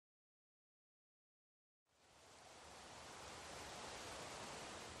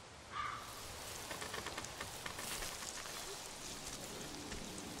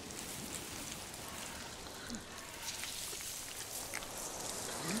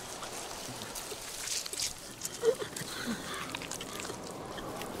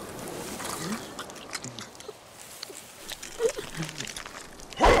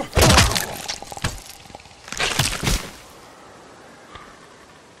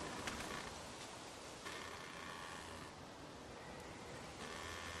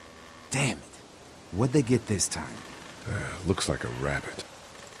Damn it. What'd they get this time? Looks like a rabbit.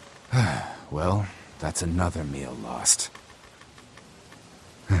 Well, that's another meal lost.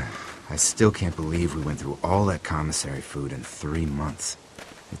 I still can't believe we went through all that commissary food in 3 months.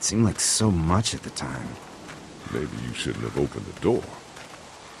 It seemed like so much at the time. Maybe you shouldn't have opened the door.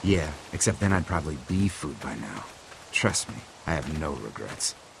 Yeah, except then I'd probably be food by now. Trust me, I have no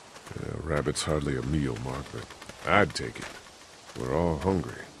regrets. Rabbit's hardly a meal, Mark, but I'd take it. We're all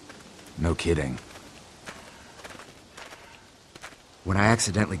hungry. No kidding. When I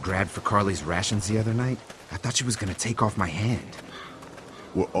accidentally grabbed for Carly's rations the other night, I thought she was gonna take off my hand.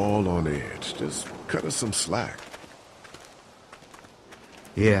 We're all on edge. Just cut us some slack.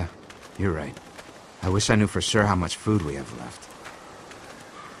 Yeah, you're right. I wish I knew for sure how much food we have left.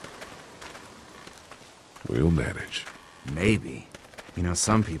 We'll manage. Maybe. You know,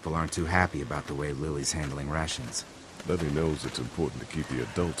 some people aren't too happy about the way Lily's handling rations. Lily knows it's important to keep the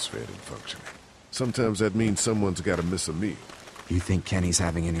adults fed and functioning. Sometimes that means someone's got to miss a meal. You think Kenny's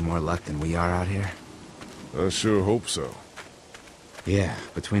having any more luck than we are out here? I sure hope so. Yeah,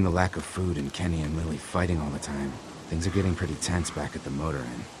 between the lack of food and Kenny and Lily fighting all the time, things are getting pretty tense back at the motor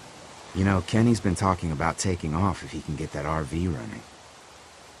inn. You know, Kenny's been talking about taking off if he can get that RV running.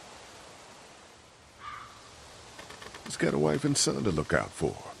 He's got a wife and son to look out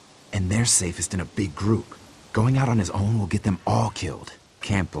for. And they're safest in a big group. Going out on his own will get them all killed.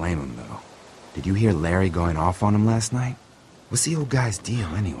 Can't blame him, though. Did you hear Larry going off on him last night? What's the old guy's deal,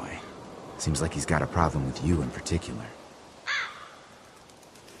 anyway? Seems like he's got a problem with you in particular.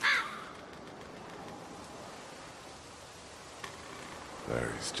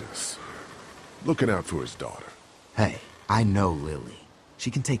 Larry's just looking out for his daughter. Hey, I know Lily.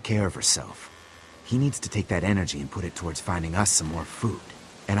 She can take care of herself. He needs to take that energy and put it towards finding us some more food.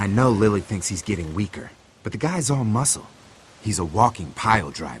 And I know Lily thinks he's getting weaker, but the guy's all muscle. He's a walking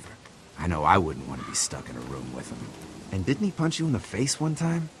pile driver. I know I wouldn't want to be stuck in a room with him. And didn't he punch you in the face one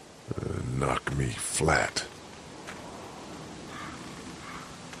time? Knock me flat.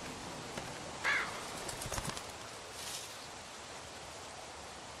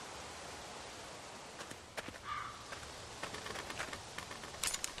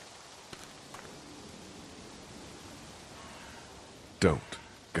 Don't.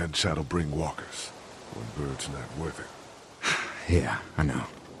 Gunshot'll bring walkers. One bird's not worth it. Yeah, I know.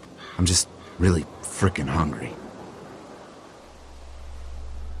 I'm just really frickin' hungry.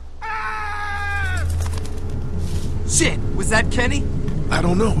 Shit! Was that Kenny? I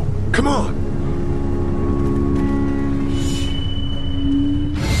don't know. Come on!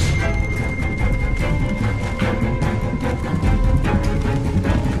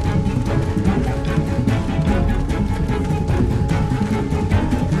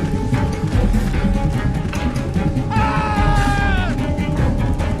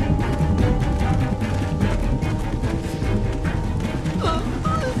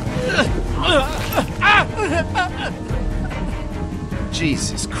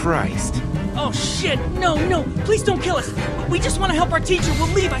 Jesus Christ. Oh shit! No, no! Please don't kill us! We just want to help our teacher. We'll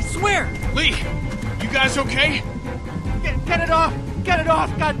leave, I swear! Lee! You guys okay? Get it off! Get it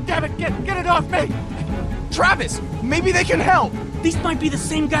off! God damn it! Get it off me! Travis! Maybe they can help! These might be the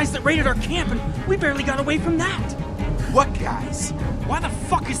same guys that raided our camp, and we barely got away from that! What guys? Why the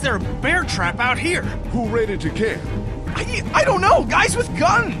fuck is there a bear trap out here? Who raided your camp? I don't know! Guys with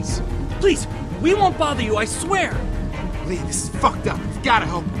guns! Please, we won't bother you, I swear! Lee, this is fucked up. You've gotta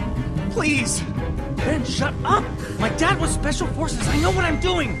help me. Please! Ben, shut up! My dad was Special Forces, I know what I'm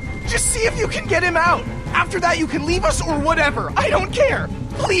doing! Just see if you can get him out! After that, you can leave us or whatever! I don't care!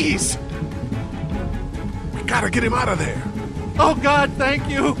 Please! We gotta get him out of there! Oh God, thank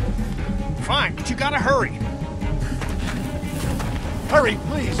you! Fine, but you gotta hurry. Hurry,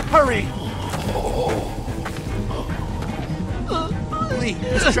 please, hurry! Lee,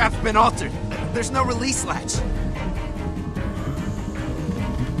 this trap's been altered. There's no release latch.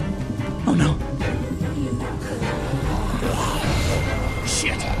 Oh no.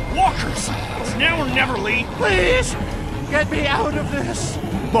 Shit! Walkers! It's now or never, Lee! Please! Get me out of this!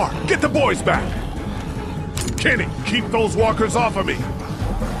 Mark, get the boys back! Kenny, keep those walkers off of me!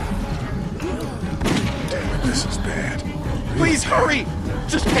 Damn it, this is bad. Please hurry!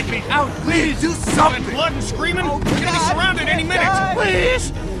 Just get me out, please! Do something! Blood and screaming? We're gonna be surrounded any minute!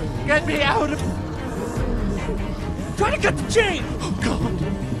 Please! Get me out of... Try to cut the chain! Oh God!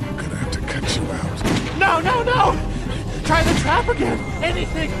 I'm gonna have to cut you out. No, no, no! Try the trap again!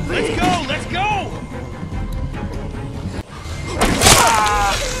 Anything, please! Let's go!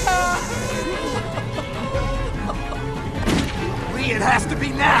 Lee, it has to be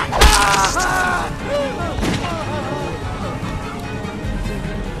now!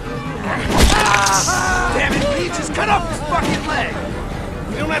 Damn it, Lee, just cut off his fucking leg!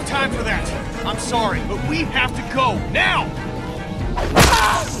 We don't have time for that. I'm sorry, but we have to go, now!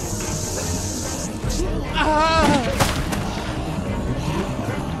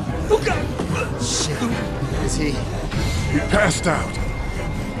 Shit, where is he? He passed out.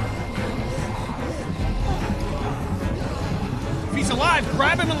 If he's alive,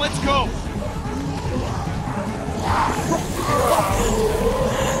 grab him and let's go!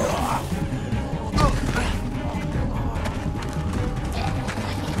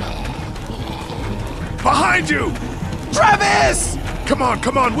 Behind you! Travis! Come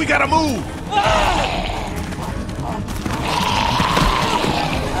on, we gotta move!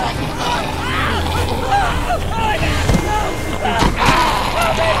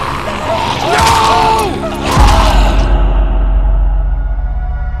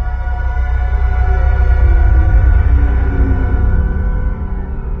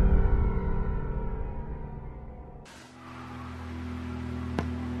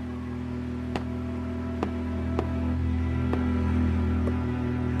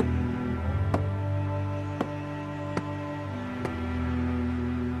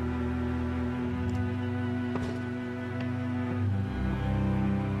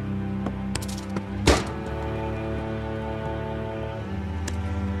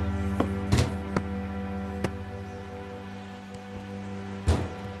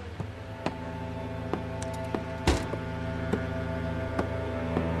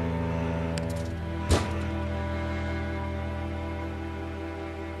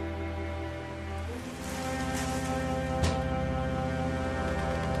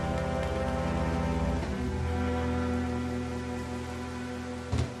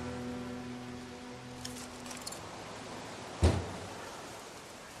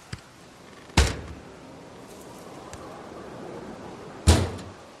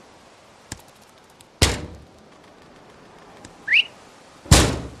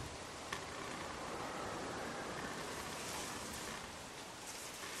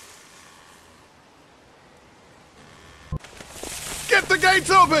 Get the gates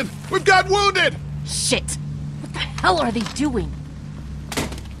open! We've got wounded! Shit! What the hell are they doing?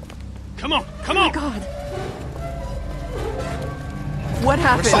 Come on, come Oh on! my god! What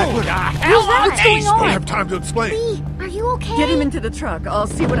happened? Oh, God! Who's that? What's going Don't on? have time to explain. Lee, are you okay? Get him into the truck. I'll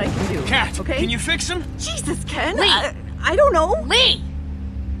see what I can do. Cat, okay? can you fix him? Jesus, Ken. Lee. I don't know. Lee!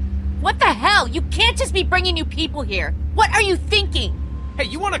 What the hell? You can't just be bringing new people here. What are you thinking? Hey,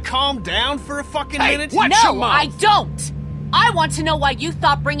 you want to calm down for a fucking minute? No, I don't! I want to know why you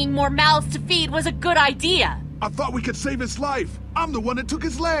thought bringing more mouths to feed was a good idea. I thought we could save his life. I'm the one that took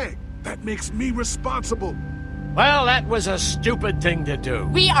his leg. That makes me responsible. Well, that was a stupid thing to do.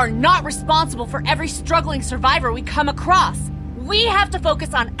 We are not responsible for every struggling survivor we come across. We have to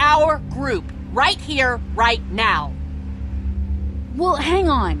focus on our group, right here, right now. Well, hang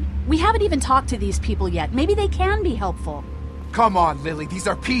on. We haven't even talked to these people yet. Maybe they can be helpful. Come on, Lily, these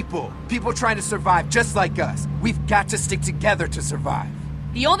are people. People trying to survive just like us. We've got to stick together to survive.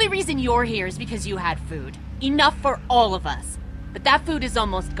 The only reason you're here is because you had food. Enough for all of us. But that food is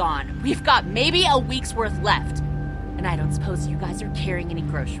almost gone. We've got maybe a week's worth left. And I don't suppose you guys are carrying any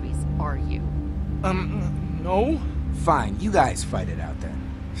groceries, are you? No? Fine, you guys fight it out then.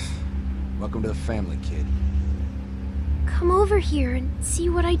 Welcome to the family, kid. Come over here and see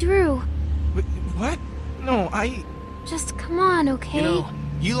what I drew. What? No, Just come on, okay? You know,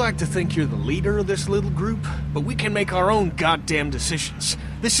 you like to think you're the leader of this little group, but we can make our own goddamn decisions.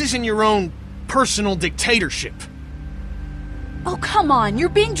 This isn't your own personal dictatorship. Oh, come on. You're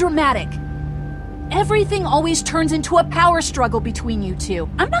being dramatic. Everything always turns into a power struggle between you two.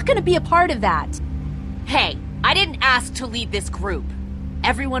 I'm not going to be a part of that. Hey, I didn't ask to lead this group.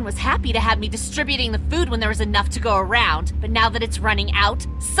 Everyone was happy to have me distributing the food when there was enough to go around, but now that it's running out,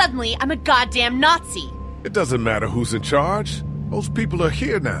 suddenly I'm a goddamn Nazi. It doesn't matter who's in charge. Those people are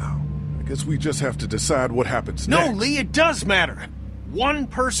here now. I guess we just have to decide what happens No, next. Lee, it does matter. One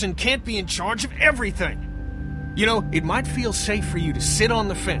person can't be in charge of everything. You know, it might feel safe for you to sit on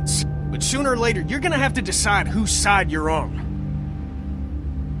the fence, but sooner or later, you're gonna have to decide whose side you're on.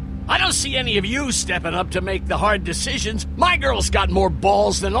 I don't see any of you stepping up to make the hard decisions. My girl's got more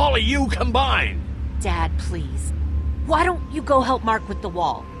balls than all of you combined. Dad, please. Why don't you go help Mark with the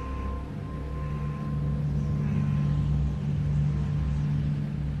wall?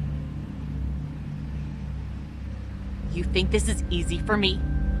 You think this is easy for me?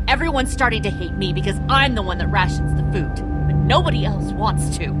 Everyone's starting to hate me because I'm the one that rations the food, but nobody else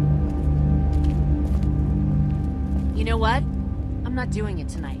wants to. You know what? I'm not doing it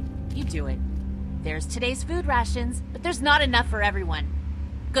tonight. You do it. There's today's food rations, but there's not enough for everyone.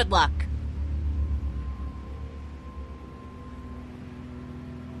 Good luck.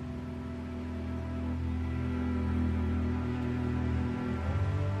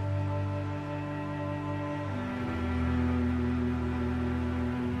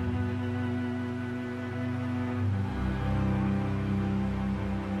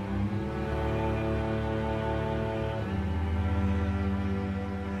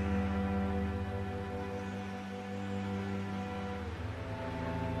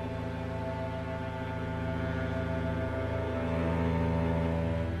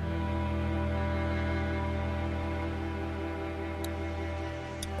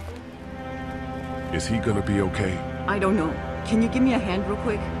 Is he gonna be okay? I don't know. Can you give me a hand real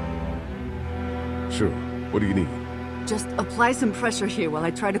quick? Sure. What do you need? Just apply some pressure here while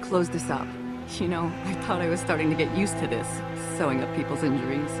I try to close this up. You know, I thought I was starting to get used to this, sewing up people's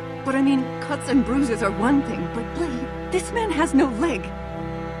injuries. But I mean, cuts and bruises are one thing, but Lee, this man has no leg.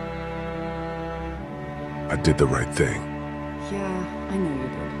 I did the right thing. Yeah, I know you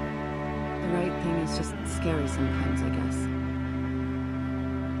did. The right thing is just scary sometimes, I guess.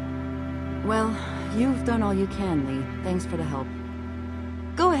 Well, you've done all you can, Lee. Thanks for the help.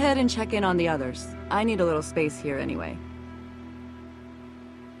 Go ahead and check in on the others. I need a little space here anyway.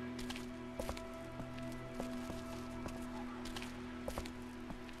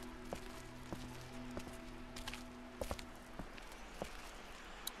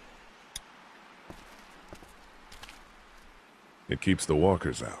 It keeps the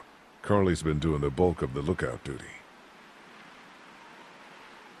walkers out. Carly's been doing the bulk of the lookout duty.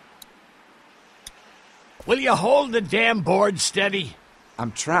 Will you hold the damn board steady?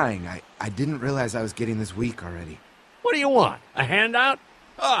 I'm trying. I didn't realize I was getting this weak already. What do you want? A handout?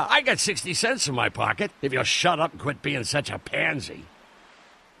 Oh, I got 60 cents in my pocket, if you'll shut up and quit being such a pansy.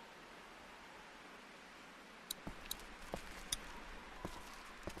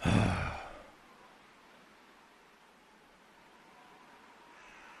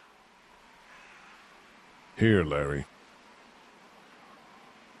 Here, Larry.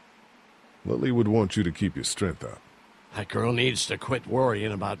 Lily would want you to keep your strength up. That girl needs to quit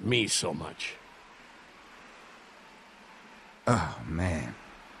worrying about me so much. Oh, man.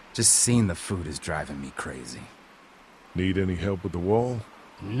 Just seeing the food is driving me crazy. Need any help with the wall?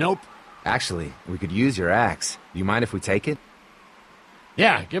 Nope. Actually, we could use your axe. Do you mind if we take it?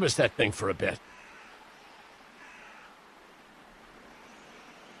 Yeah, give us that thing for a bit.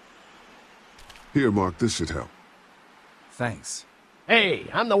 Here, Mark, this should help. Thanks. Hey,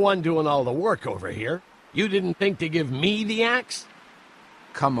 I'm the one doing all the work over here. You didn't think to give me the axe?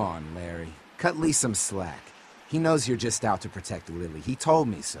 Come on, Larry. Cut Lee some slack. He knows you're just out to protect Lily. He told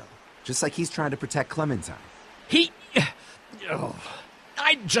me so. Just like he's trying to protect Clementine. Oh,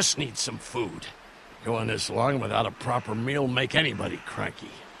 I just need some food. Going this long without a proper meal make anybody cranky.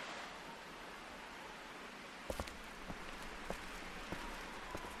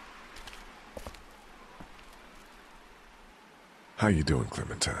 How you doing,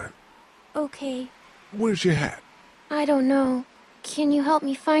 Clementine? Okay. Where's your hat? I don't know. Can you help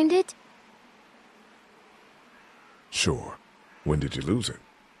me find it? Sure. When did you lose it?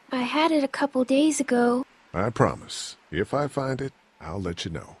 I had it a couple days ago. I promise. If I find it, I'll let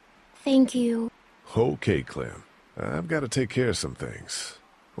you know. Thank you. Okay, Clem. I've got to take care of some things.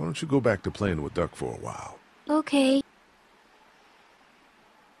 Why don't you go back to playing with Duck for a while? Okay.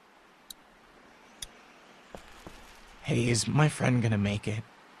 Hey, is my friend gonna make it?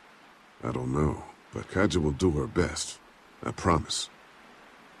 I don't know, but Kaja will do her best. I promise.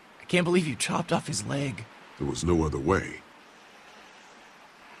 I can't believe you chopped off his leg. There was no other way.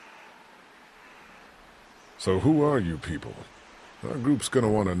 So who are you people? Our group's gonna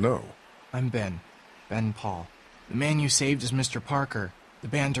want to know. I'm Ben. Ben Paul. The man you saved is Mr. Parker, the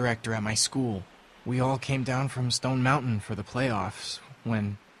band director at my school. We all came down from Stone Mountain for the playoffs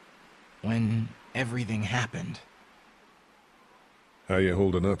when everything happened. How you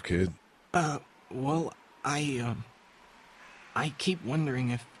holding up, kid? Well, I keep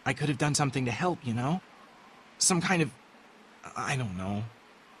wondering if I could have done something to help, you know? Some kind of, I don't know,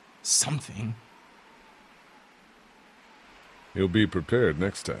 something. You'll be prepared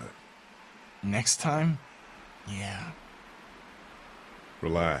next time. Next time? Yeah.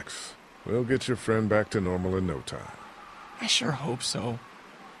 Relax. We'll get your friend back to normal in no time. I sure hope so.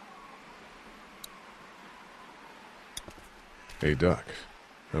 Hey, Doc.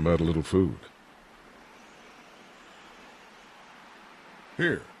 How about a little food?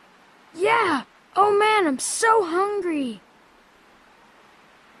 Here. Yeah! Oh man, I'm so hungry!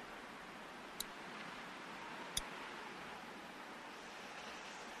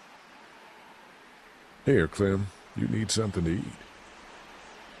 Here, Clem. You need something to eat.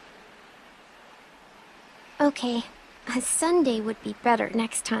 Okay. A Sunday would be better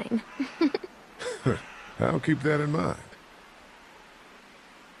next time. I'll keep that in mind.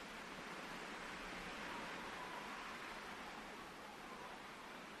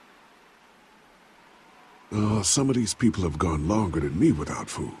 Some of these people have gone longer than me without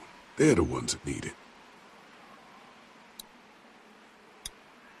food. They're the ones that need it.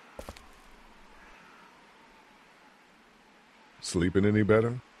 Sleeping any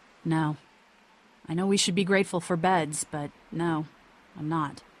better? No. I know we should be grateful for beds, but no, I'm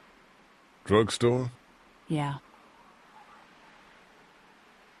not. Drugstore? Yeah.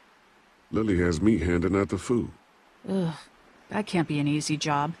 Lily has me handing out the food. Ugh, that can't be an easy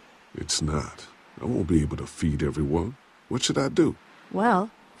job. It's not. I won't be able to feed everyone. What should I do? Well,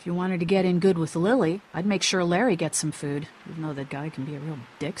 if you wanted to get in good with Lily, I'd make sure Larry gets some food, even though that guy can be a real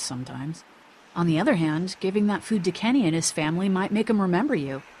dick sometimes. On the other hand, giving that food to Kenny and his family might make him remember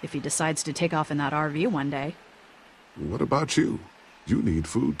you, if he decides to take off in that RV one day. What about you? You need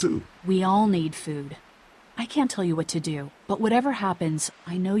food too. We all need food. I can't tell you what to do, but whatever happens,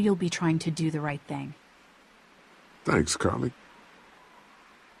 I know you'll be trying to do the right thing. Thanks, Carly.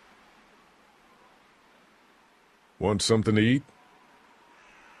 Want something to eat?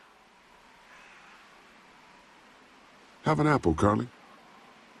 Have an apple, Carly.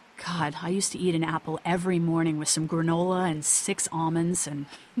 God, I used to eat an apple every morning with some granola and 6 almonds, and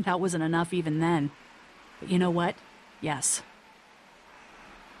that wasn't enough even then. But you know what? Yes.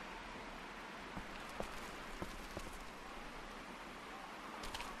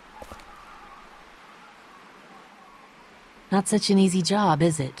 Not such an easy job,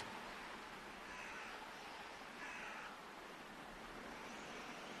 is it?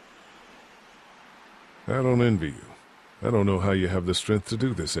 I don't envy you. I don't know how you have the strength to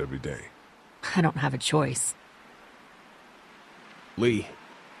do this every day. I don't have a choice. Lee.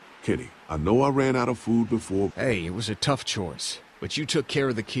 Kenny, I know I ran out of food before. Hey, it was a tough choice, but you took care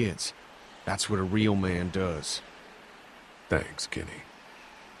of the kids. That's what a real man does. Thanks, Kenny.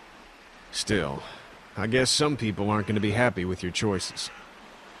 Still, I guess some people aren't going to be happy with your choices.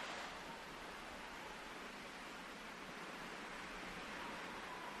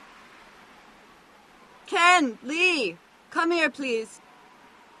 Ken, Lee, come here, please.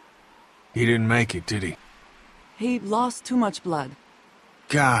 He didn't make it, did he? He lost too much blood.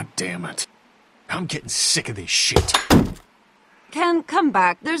 God damn it. I'm getting sick of this shit. Ken, come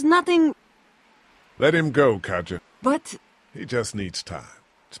back. There's nothing... Let him go, Katja. But... He just needs time.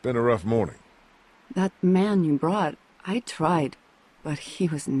 It's been a rough morning. That man you brought, I tried, but he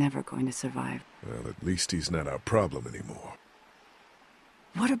was never going to survive. Well, at least he's not our problem anymore.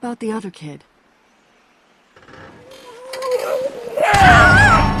 What about the other kid?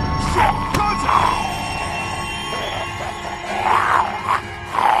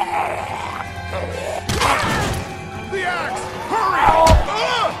 The axe! Hurry!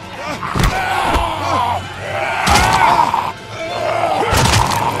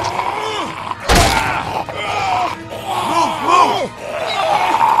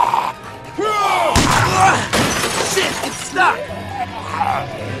 Move! Shit, it's stuck!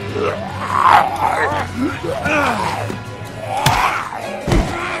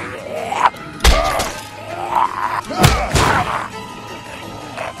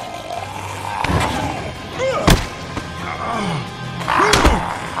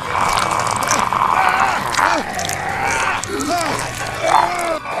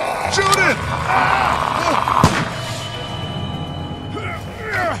 Shoot it!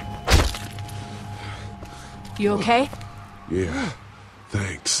 You okay? Yeah,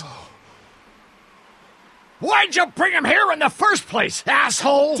 thanks. Why'd you bring him here in the first place,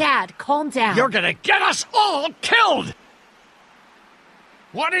 asshole? Dad, calm down. You're gonna get us all killed!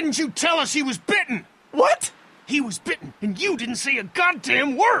 Why didn't you tell us he was bitten? What? He was bitten, and you didn't say a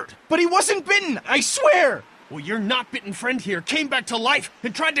goddamn word! But he wasn't bitten, I swear! Well, your not-bitten friend here came back to life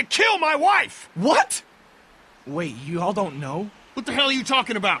and tried to kill my wife! What? Wait, you all don't know? What the hell are you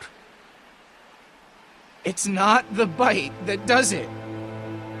talking about? It's not the bite that does it.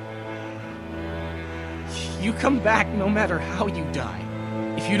 You come back no matter how you die.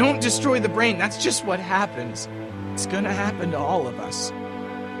 If you don't destroy the brain, that's just what happens. It's gonna happen to all of us.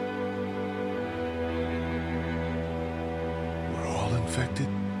 We're all infected?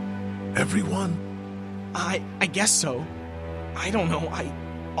 Everyone? I guess so. I don't know.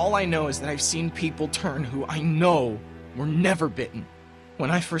 All I know is that I've seen people turn who I know were never bitten. When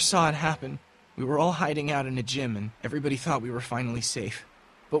I first saw it happen, we were all hiding out in a gym and everybody thought we were finally safe.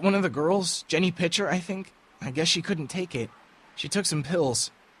 But one of the girls, Jenny Pitcher, I think, I guess she couldn't take it. She took some pills.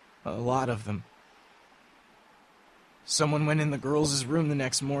 A lot of them. Someone went in the girls' room the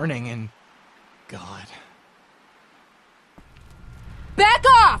next morning and... God. Back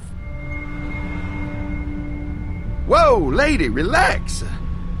off! Whoa, lady, relax.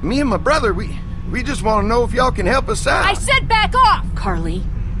 Me and my brother, we just want to know if y'all can help us out. I said back off! Carly.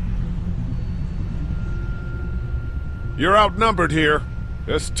 You're outnumbered here.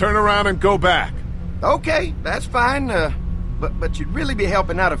 Just turn around and go back. Okay, that's fine. But you'd really be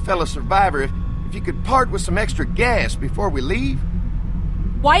helping out a fellow survivor if you could part with some extra gas before we leave.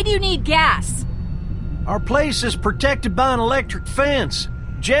 Why do you need gas? Our place is protected by an electric fence.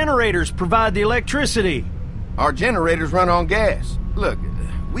 Generators provide the electricity. Our generators run on gas. Look,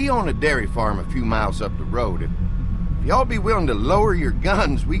 we own a dairy farm a few miles up the road. If y'all be willing to lower your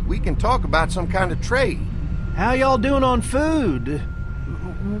guns, we can talk about some kind of trade. How y'all doing on food?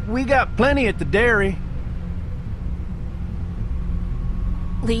 We got plenty at the dairy.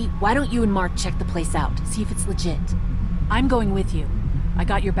 Lee, why don't you and Mark check the place out, see if it's legit? I'm going with you. I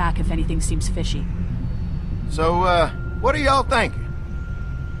got your back if anything seems fishy. So, what are y'all thinking?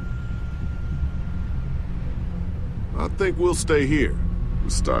 I think we'll stay here. We're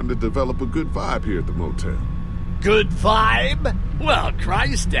starting to develop a good vibe here at the motel. Good vibe? Well,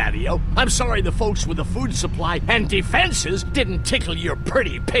 Christ, Daddy-o, I'm sorry the folks with the food supply and defenses didn't tickle your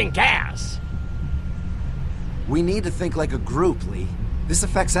pretty pink ass. We need to think like a group, Lee. This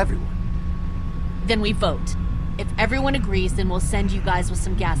affects everyone. Then we vote. If everyone agrees, then we'll send you guys with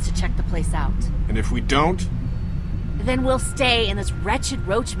some gas to check the place out. And if we don't? Then we'll stay in this wretched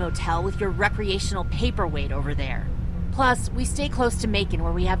roach motel with your recreational paperweight over there. Plus, we stay close to Macon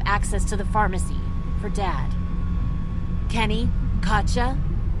where we have access to the pharmacy. For Dad. Kenny? Katja?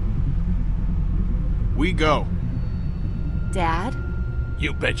 We go. Dad?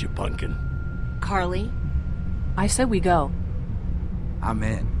 You betcha, Pumpkin. Carly? I said we go. I'm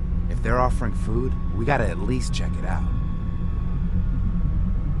in. If they're offering food, we gotta at least check it out.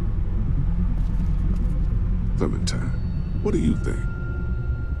 Clementine, what do you think?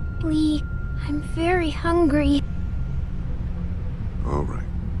 Lee, I'm very hungry. All right.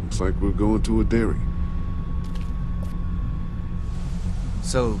 Looks like we're going to a dairy.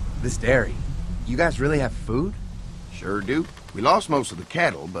 So, this dairy, you guys really have food? Sure do. We lost most of the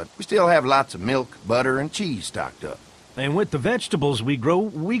cattle, but we still have lots of milk, butter, and cheese stocked up. And with the vegetables we grow,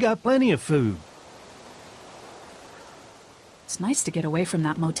 we got plenty of food. It's nice to get away from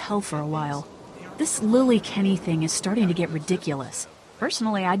that motel for a while. This Lily Kenny thing is starting to get ridiculous.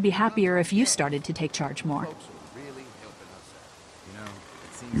 Personally, I'd be happier if you started to take charge more.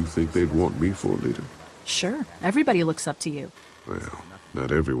 You think they'd want me for a leader? Sure. Everybody looks up to you. Well,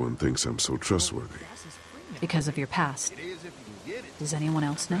 not everyone thinks I'm so trustworthy. Because of your past. Does anyone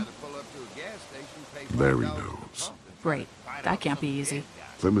else know? Larry knows. Great. That can't be easy.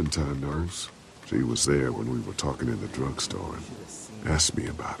 Clementine knows. She was there when we were talking in the drugstore and asked me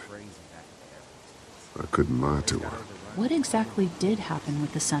about it. I couldn't lie to her. What exactly did happen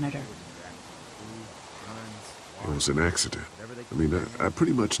with the senator? It was an accident. I mean, I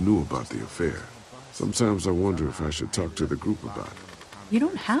pretty much knew about the affair. Sometimes I wonder if I should talk to the group about it. You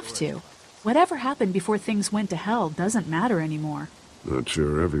don't have to. Whatever happened before things went to hell doesn't matter anymore. Not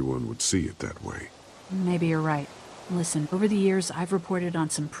sure everyone would see it that way. Maybe you're right. Listen, over the years, I've reported on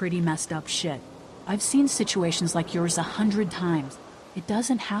some pretty messed up shit. I've seen situations like yours 100 times. It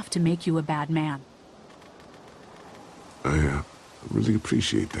doesn't have to make you a bad man. I really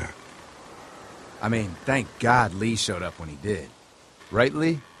appreciate that. I mean, thank God Lee showed up when he did. Right,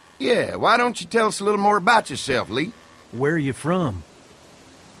 Lee? Yeah, why don't you tell us a little more about yourself, Lee? Where are you from?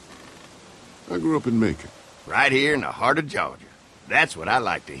 I grew up in Macon. Right here in the heart of Georgia. That's what I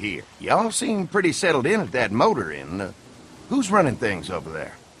like to hear. Y'all seem pretty settled in at that motor inn. Who's running things over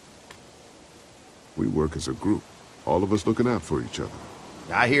there? We work as a group. All of us looking out for each other.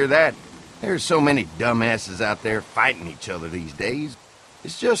 I hear that. There's so many dumbasses out there fighting each other these days.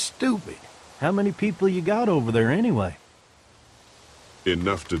 It's just stupid. How many people you got over there anyway?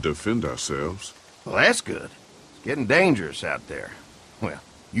 Enough to defend ourselves. Well, that's good. It's getting dangerous out there. Well,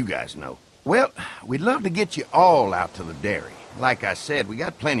 you guys know. Well, we'd love to get you all out to the dairy. Like I said, we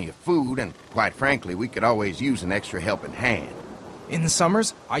got plenty of food, and quite frankly, we could always use an extra helping hand. In the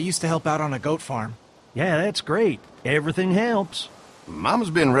summers, I used to help out on a goat farm. Yeah, that's great. Everything helps. Mama's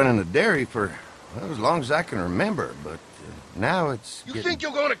been running a dairy for, well, as long as I can remember, but now it's You think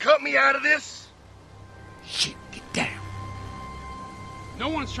you're gonna cut me out of this? Shit, get down. No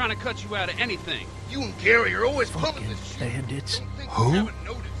one's trying to cut you out of anything. You and Gary are always pulling this shit. Bandits. Who?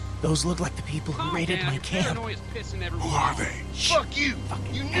 Those look like the people who raided my camp. Who are they? Fuck you!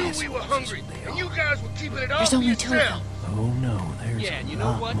 You knew we were hungry, and you guys were keeping it all There's to only 2 of yourself. them. Oh no, there's Yeah, and you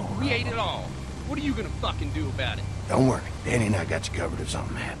know what? We ate it all. What are you gonna fucking do about it? Don't worry, Danny and I got you covered if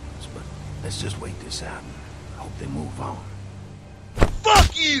something happens, but let's just wait this out and hope they move on.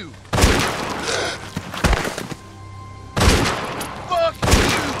 Fuck you! Fuck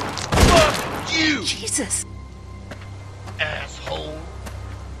you! Fuck you! Jesus! Asshole!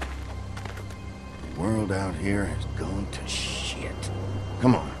 The world out here has gone to shit.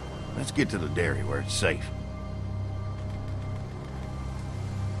 Come on, let's get to the dairy where it's safe.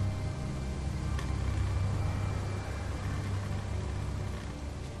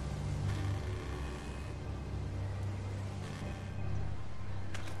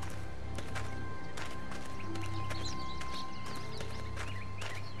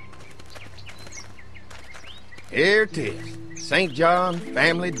 Here it is. St. John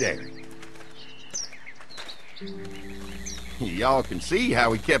Family Dairy. Y'all can see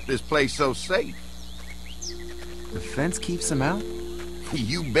how we kept this place so safe. The fence keeps them out?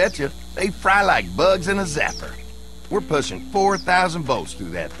 You betcha. They fry like bugs in a zapper. We're pushing 4,000 volts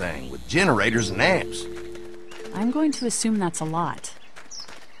through that thing with generators and amps. I'm going to assume that's a lot.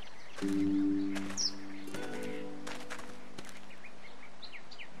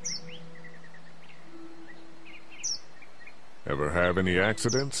 Ever have any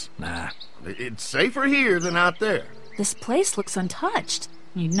accidents? Nah. It's safer here than out there. This place looks untouched.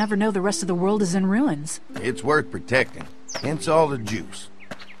 You'd never know the rest of the world is in ruins. It's worth protecting. Hence all the juice.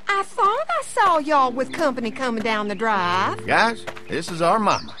 I thought I saw y'all with company coming down the drive. Guys, this is our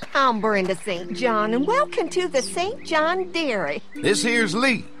mama. I'm Brenda St. John, and welcome to the St. John Dairy. This here's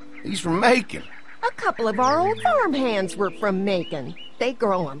Lee. He's from Macon. A couple of our old farm hands were from Macon. They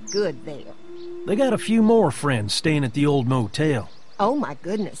grow 'em good there. They got a few more friends staying at the old motel. Oh my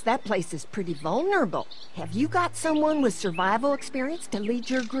goodness, that place is pretty vulnerable. Have you got someone with survival experience to lead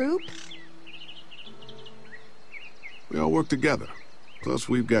your group? We all work together. Plus,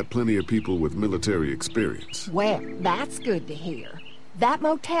 we've got plenty of people with military experience. Well, that's good to hear. That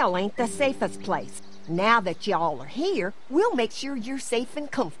motel ain't the safest place. Now that y'all are here, we'll make sure you're safe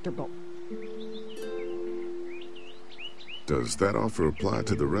and comfortable. Does that offer apply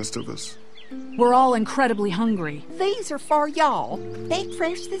to the rest of us? We're all incredibly hungry. These are for y'all. Baked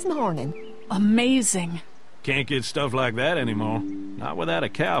fresh this morning. Amazing. Can't get stuff like that anymore. Not without a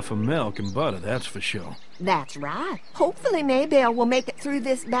cow for milk and butter, that's for sure. That's right. Hopefully Maybelle will make it through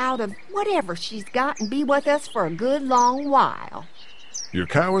this bout of whatever she's got and be with us for a good long while. Your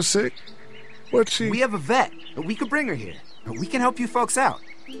cow is sick? What's she? We have a vet. We could bring her here. We can help you folks out.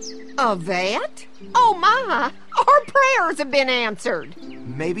 A vet? Oh my! Our prayers have been answered.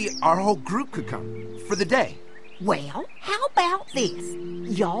 Maybe our whole group could come. For the day. Well, how about this?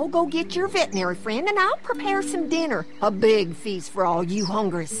 Y'all go get your veterinary friend and I'll prepare some dinner. A big feast for all you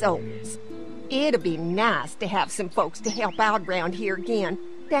hungry souls. It'd be nice to have some folks to help out around here again.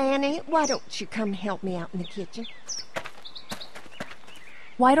 Danny, why don't you come help me out in the kitchen?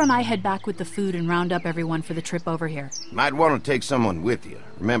 Why don't I head back with the food and round up everyone for the trip over here? Might want to take someone with you.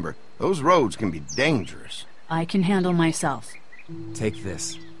 Remember, those roads can be dangerous. I can handle myself. Take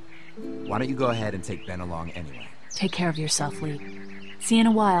this. Why don't you go ahead and take Ben along anyway? Take care of yourself, Lee. See you in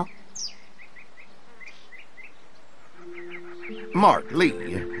a while. Mark, Lee,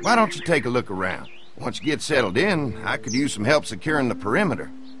 why don't you take a look around? Once you get settled in, I could use some help securing the perimeter.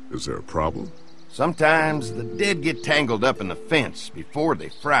 Is there a problem? Sometimes the dead get tangled up in the fence before they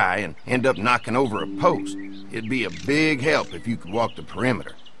fry and end up knocking over a post. It'd be a big help if you could walk the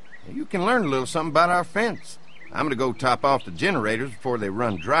perimeter. You can learn a little something about our fence. I'm gonna go top off the generators before they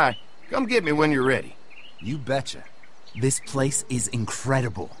run dry. Come get me when you're ready. You betcha. This place is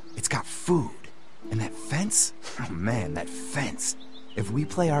incredible. It's got food. And that fence? Oh man, that fence. If we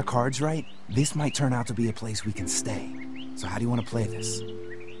play our cards right, this might turn out to be a place we can stay. So how do you want to play this?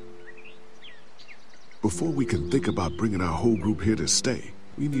 Before we can think about bringing our whole group here to stay,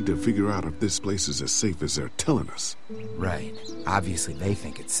 we need to figure out if this place is as safe as they're telling us. Right. Obviously they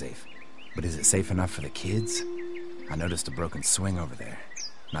think it's safe. But is it safe enough for the kids? I noticed a broken swing over there.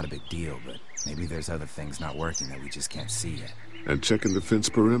 Not a big deal, but maybe there's other things not working that we just can't see yet. And checking the fence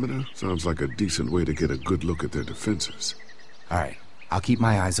perimeter sounds like a decent way to get a good look at their defenses. All right. I'll keep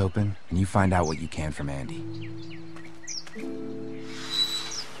my eyes open, and you find out what you can from Andy.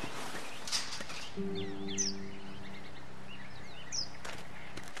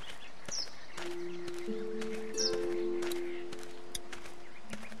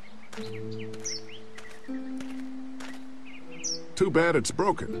 Too bad it's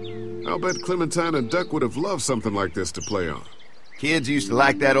broken. I'll bet Clementine and Duck would have loved something like this to play on. Kids used to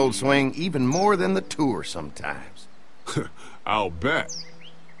like that old swing even more than the tour sometimes. I'll bet.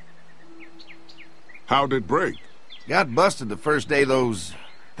 How'd it break? Got busted the first day those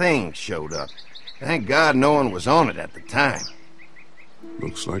things showed up. Thank God no one was on it at the time.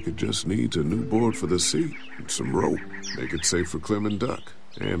 Looks like it just needs a new board for the seat and some rope. Make it safe for Clem and Duck.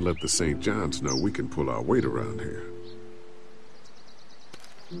 And let the St. John's know we can pull our weight around here.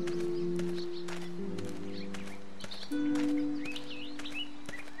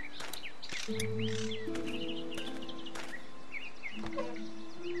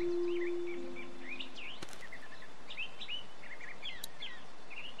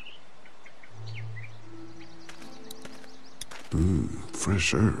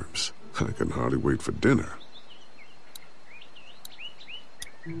 Fresh herbs. I can hardly wait for dinner.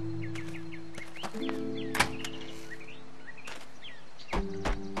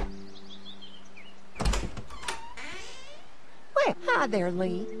 Hi there,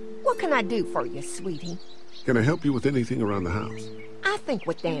 Lee. What can I do for you, sweetie? Can I help you with anything around the house? I think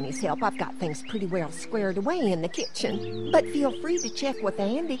with Danny's help, I've got things pretty well squared away in the kitchen. But feel free to check with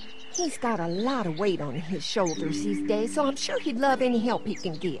Andy. He's got a lot of weight on his shoulders these days, so I'm sure he'd love any help he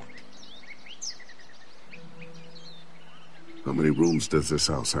can get. How many rooms does this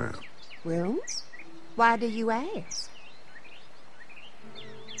house have? Rooms? Why do you ask?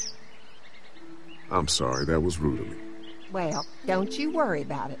 I'm sorry, that was rude of me. Well, don't you worry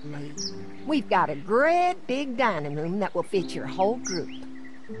about it, Lee. We've got a great big dining room that will fit your whole group.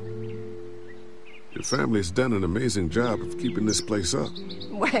 Your family's done an amazing job of keeping this place up.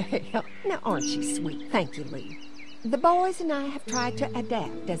 Well, now aren't you sweet? Thank you, Lee. The boys and I have tried to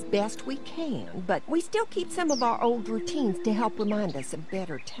adapt as best we can, but we still keep some of our old routines to help remind us of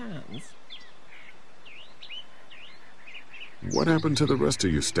better times. What happened to the rest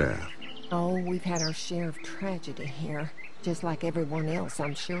of your staff? Oh, we've had our share of tragedy here, just like everyone else,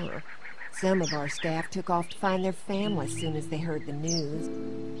 I'm sure. Some of our staff took off to find their families soon as they heard the news.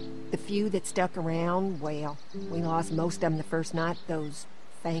 The few that stuck around, well, we lost most of them the first night those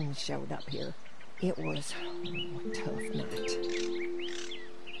things showed up here. It was a tough night.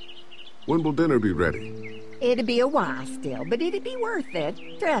 When will dinner be ready? It'd be a while still, but it'd be worth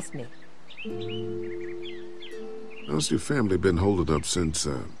it. Trust me. How's your family been holding up since,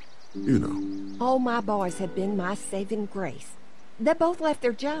 you know? All my boys have been my saving grace. They both left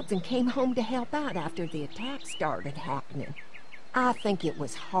their jobs and came home to help out after the attack started happening. I think it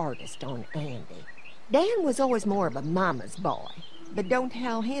was hardest on Andy. Dan was always more of a mama's boy, but don't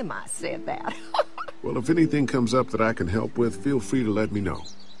tell him I said that. Well, if anything comes up that I can help with, feel free to let me know.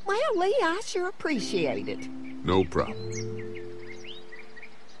 Well, Lee, I sure appreciate it. No problem.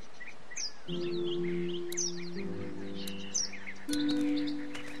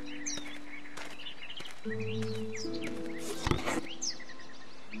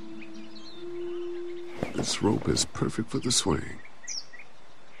 This rope is perfect for the swing.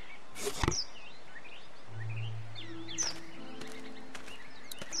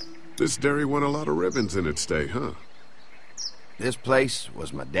 This dairy won a lot of ribbons in its day, huh? This place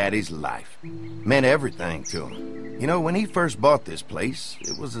was my daddy's life. Meant everything to him. You know, when he first bought this place,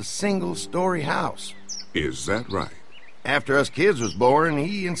 it was a single-story house. Is that right? After us kids was born,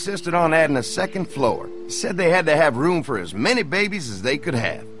 he insisted on adding a second floor. Said they had to have room for as many babies as they could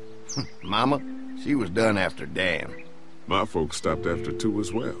have. Mama, she was done after Dan. My folks stopped after 2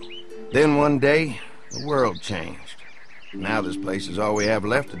 as well. Then one day, the world changed. Now this place is all we have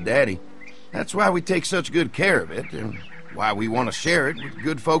left of Daddy. That's why we take such good care of it, and why we want to share it with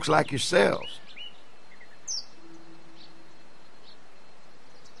good folks like yourselves.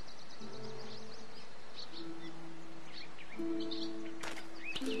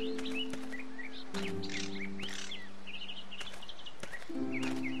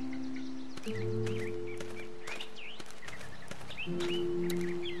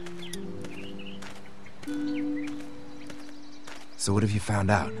 So what have you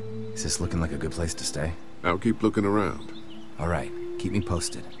found out? Is this looking like a good place to stay? I'll keep looking around. All right, keep me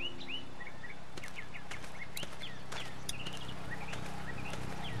posted.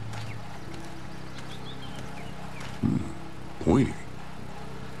 Pointy.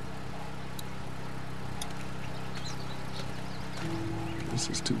 This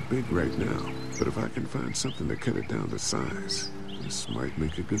is too big right now, but if I can find something to cut it down to size, this might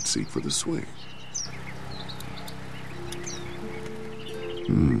make a good seat for the swing.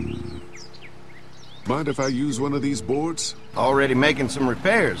 Mind if I use one of these boards? Already making some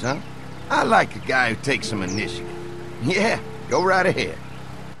repairs, huh? I like a guy who takes some initiative. Yeah, go right ahead.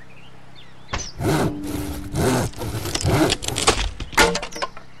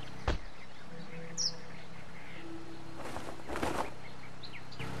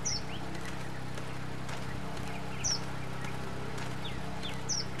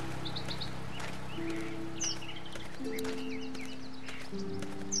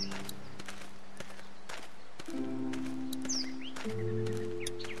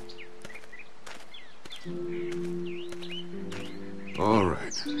 All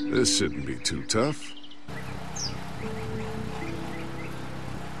right, this shouldn't be too tough.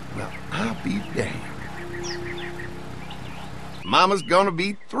 Well, I'll be damned. Mama's gonna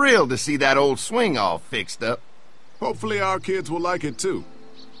be thrilled to see that old swing all fixed up. Hopefully our kids will like it too.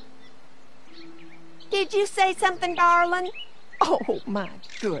 Did you say something, darling? Oh, my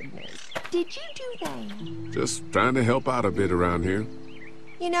goodness. Did you do that? Just trying to help out a bit around here.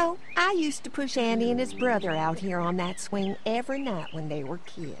 You know, I used to push Andy and his brother out here on that swing every night when they were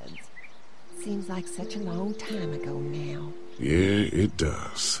kids. Seems like such a long time ago now. Yeah, it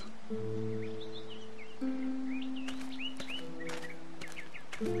does.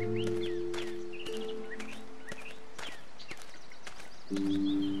 Hi.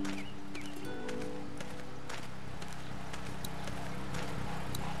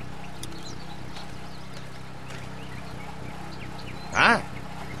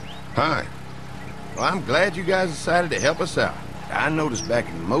 Hi. Well, I'm glad you guys decided to help us out. I noticed back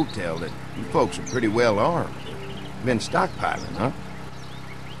in the motel that you folks are pretty well armed. Been stockpiling, huh?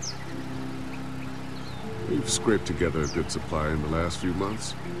 We've scraped together a good supply in the last few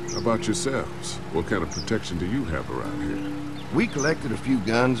months. How about yourselves? What kind of protection do you have around here? We collected a few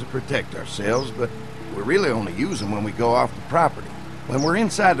guns to protect ourselves, but we really only use them when we go off the property. When we're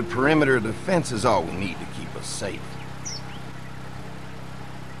inside the perimeter, the fence is all we need to keep us safe.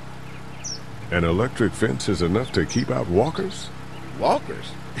 An electric fence is enough to keep out walkers?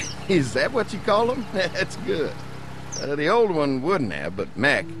 Walkers? Is that what you call them? That's good. The old one wouldn't have, but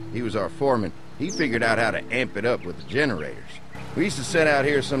Mac, he was our foreman, he figured out how to amp it up with the generators. We used to sit out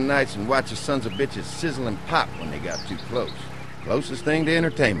here some nights and watch the sons of bitches sizzle and pop when they got too close. Closest thing to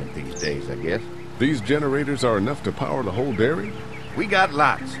entertainment these days, I guess. These generators are enough to power the whole dairy? We got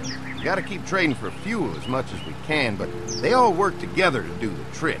lots. We gotta keep trading for fuel as much as we can, but they all work together to do the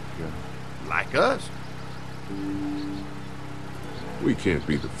trick. Like us. We can't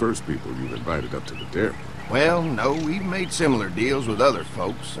be the first people you've invited up to the dairy. Well, no, we've made similar deals with other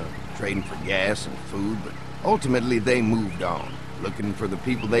folks, trading for gas and food, but ultimately they moved on, looking for the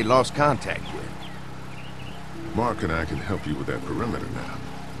people they lost contact with. Mark and I can help you with that perimeter now.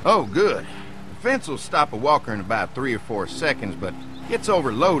 Oh, good. The fence will stop a walker in about 3 or 4 seconds, but gets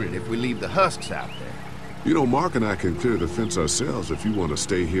overloaded if we leave the husks out there. You know, Mark and I can clear the fence ourselves if you want to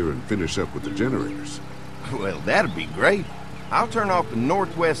stay here and finish up with the generators. Well, that'd be great. I'll turn off the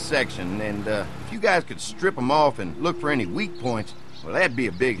northwest section, and if you guys could strip them off and look for any weak points, well, that'd be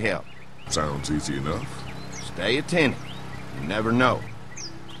a big help. Sounds easy enough. Stay attentive. You never know.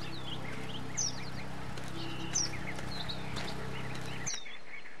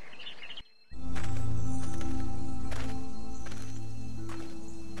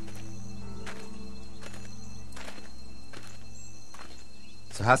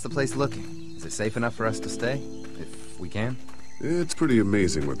 So how's the place looking? Is it safe enough for us to stay? If we can? It's pretty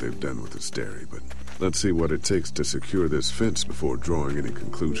amazing what they've done with this dairy, but let's see what it takes to secure this fence before drawing any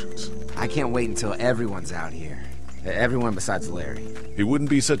conclusions. I can't wait until everyone's out here. Everyone besides Larry. He wouldn't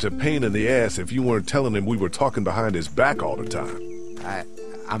be such a pain in the ass if you weren't telling him we were talking behind his back all the time.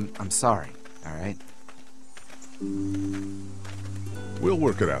 I'm sorry, all right? We'll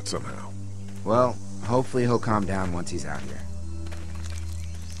work it out somehow. Well, hopefully he'll calm down once he's out here.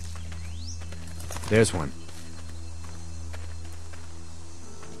 There's one.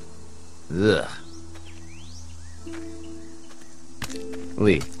 Ugh.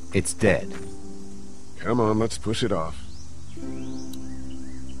 Lee, it's dead. Come on, let's push it off.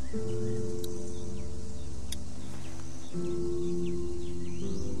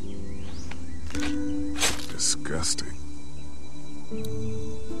 Disgusting.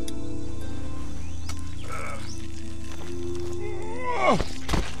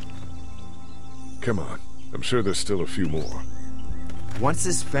 Come on. I'm sure there's still a few more. Once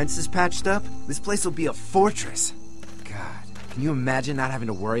this fence is patched up, this place will be a fortress. God, can you imagine not having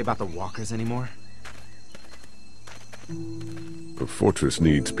to worry about the walkers anymore? A fortress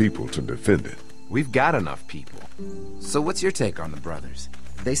needs people to defend it. We've got enough people. So what's your take on the brothers?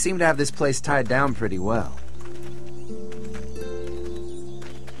 They seem to have this place tied down pretty well.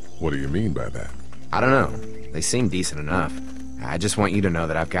 What do you mean by that? I don't know. They seem decent enough. I just want you to know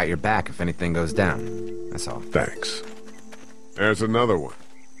that I've got your back if anything goes down. That's all. Thanks. There's another one.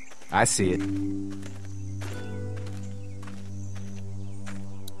 I see it.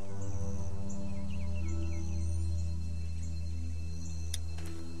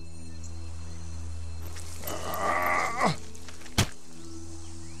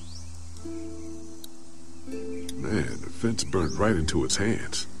 Man, the fence burned right into its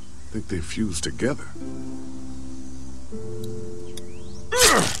hands. I think they fused together.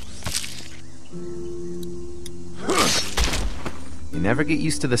 You never get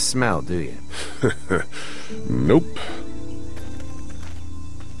used to the smell, do you? Nope.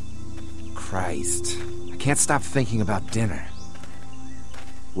 Christ. I can't stop thinking about dinner.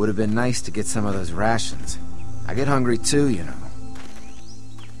 Would have been nice to get some of those rations. I get hungry too, you know.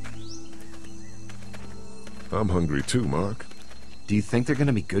 I'm hungry too, Mark. Do you think they're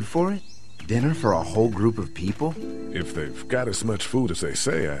gonna be good for it? Dinner for a whole group of people? If they've got as much food as they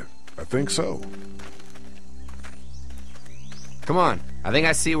say, I think so. Come on, I think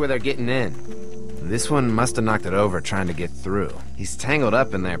I see where they're getting in. This one must have knocked it over trying to get through. He's tangled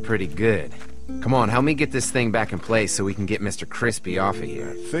up in there pretty good. Come on, help me get this thing back in place so we can get Mr. Crispy off of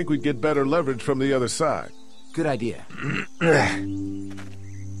here. I think we'd get better leverage from the other side. Good idea.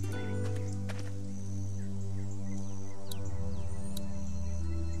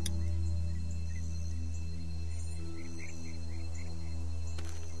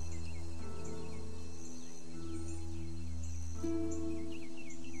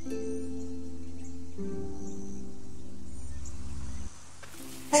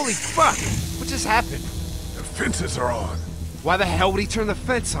 Holy fuck! What just happened? The fences are on. Why the hell would he turn the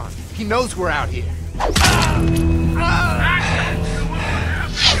fence on? He knows we're out here.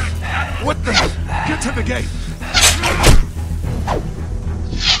 What the? Get to the gate!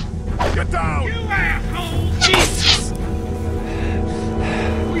 Get down! You asshole! Jesus!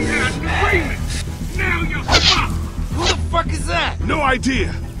 We had an agreement! Now you're fucked! Who the fuck is that? No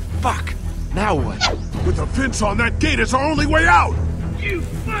idea! Fuck! Now what? With the fence on, that gate is our only way out! You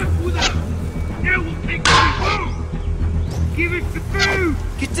fuck with us! Now we'll take you home! Give us the food!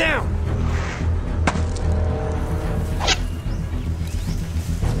 Get down!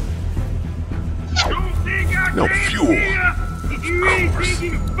 Don't think I No can't fuel. see ya! If you really think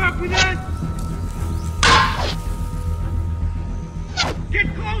you can fuck with us,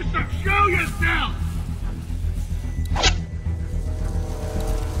 get closer! Show yourself!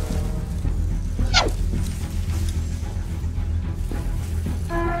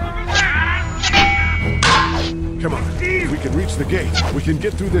 Come on. If we can reach the gate, we can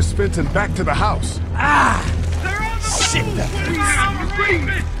get through this fence and back to the house. Ah! They're on the Shit, move! that We have an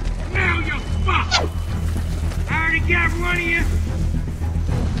agreement! Now you're fucked! I already got one of you!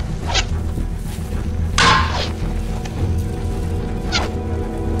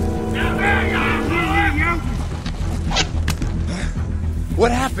 Now there you are!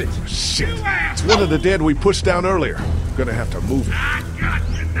 What happened? Shit. It's one of the dead we pushed down earlier. Gonna have to move it. I got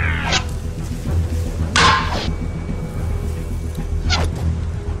you now!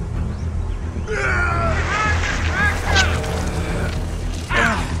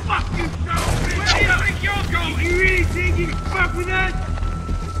 Fuck you, son of a bitch! Where do you think you're going? You really think you can fuck with us?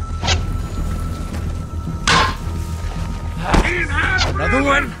 Another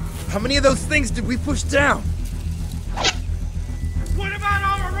one? How many of those things did we push down? What about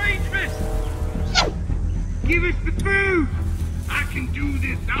our arrangements? Give us the food! I can do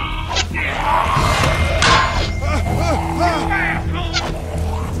this all day! You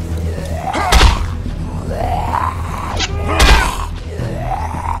asshole!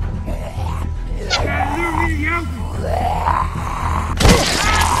 Gotta lure me to the open!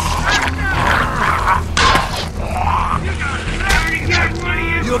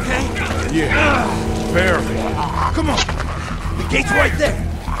 You okay? Yeah, barely. Come on! The gate's right there!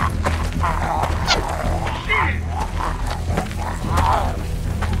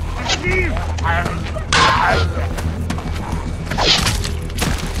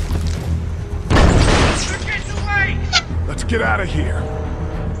 Let's get out of here.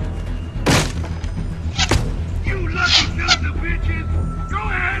 You lucky sons of bitches! Go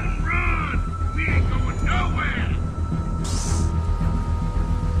ahead and run! We ain't going nowhere!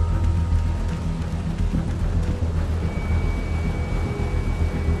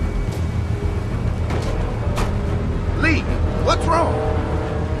 Lee, what's wrong?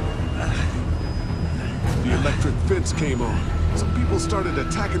 The electric fence came on. Some people started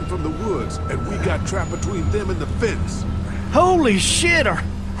attacking from the woods, and we got trapped between them and the fence. Holy shit,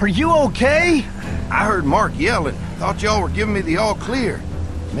 are you okay? I heard Mark yelling. Thought y'all were giving me the all clear.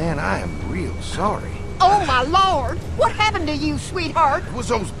 Man, I am real sorry. Oh, my lord! What happened to you, sweetheart? It was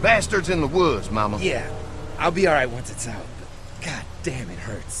those bastards in the woods, Mama. Yeah, I'll be alright once it's out, but god damn, it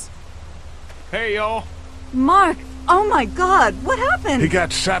hurts. Hey, y'all. Mark! Oh my god, what happened? He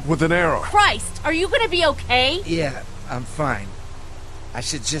got shot with an arrow. Christ, are you gonna be okay? Yeah, I'm fine. I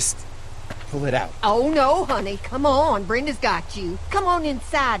should just pull it out. Oh, no, honey. Come on. Brenda's got you. Come on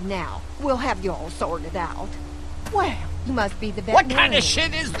inside now. We'll have you all sorted out. Well, you must be the What veterinarian. kind of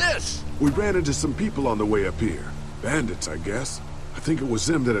shit is this? We ran into some people on the way up here. Bandits, I guess. I think it was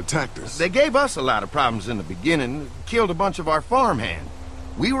them that attacked us. They gave us a lot of problems in the beginning. Killed a bunch of our farmhand.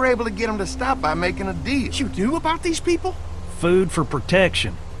 We were able to get them to stop by making a deal. You knew about these people? Food for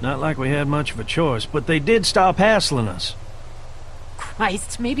protection. Not like we had much of a choice, but they did stop hassling us.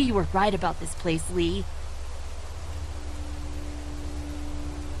 Christ, maybe you were right about this place, Lee.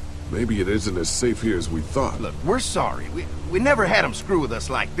 Maybe it isn't as safe here as we thought. Look, we're sorry. We never had them screw with us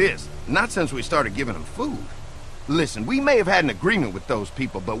like this. Not since we started giving them food. Listen, we may have had an agreement with those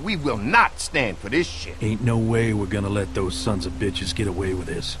people, but we will not stand for this shit. Ain't no way we're gonna let those sons of bitches get away with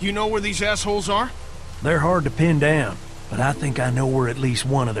this. You know where these assholes are? They're hard to pin down, but I think I know where at least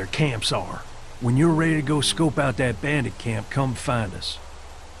one of their camps are. when you're ready to go scope out that bandit camp, come find us.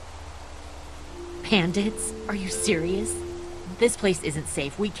 Bandits? Are you serious? This place isn't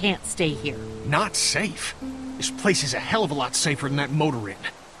safe. We can't stay here. Not safe? This place is a hell of a lot safer than that motor inn.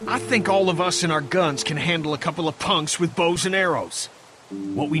 I think all of us and our guns can handle a couple of punks with bows and arrows.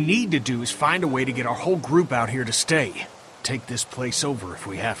 What we need to do is find a way to get our whole group out here to stay. Take this place over if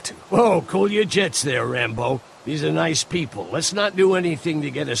we have to. Whoa, cool your jets there, Rambo. These are nice people. Let's not do anything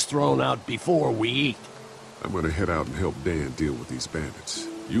to get us thrown out before we eat. I'm gonna head out and help Dan deal with these bandits.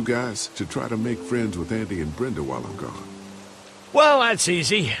 You guys should try to make friends with Andy and Brenda while I'm gone. Well, that's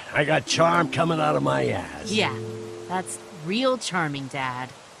easy. I got charm coming out of my ass. Yeah, that's real charming, Dad.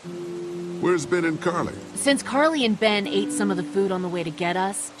 Where's Ben and Carly? Since Carly and Ben ate some of the food on the way to get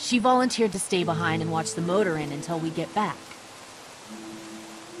us, she volunteered to stay behind and watch the motor inn until we get back.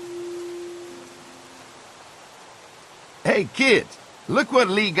 Hey, kids, look what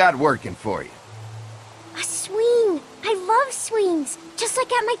Lee got working for you. A swing! I love swings! Just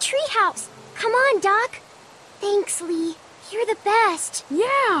like at my treehouse! Come on, Doc! Thanks, Lee. You're the best!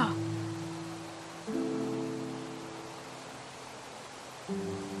 Yeah!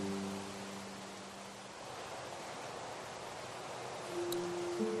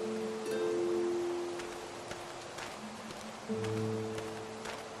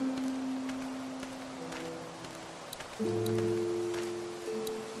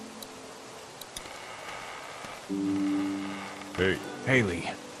 Hey. Hey, Lee.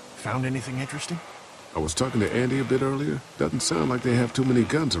 Found anything interesting? I was talking to Andy a bit earlier. Doesn't sound like they have too many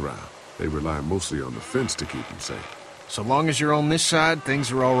guns around. They rely mostly on the fence to keep them safe. So long as you're on this side,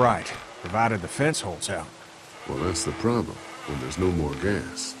 things are all right. Provided the fence holds out. Well, that's the problem. When there's no more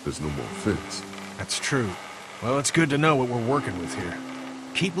gas, there's no more fence. That's true. Well, it's good to know what we're working with here.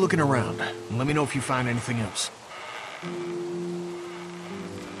 Keep looking around, and let me know if you find anything else.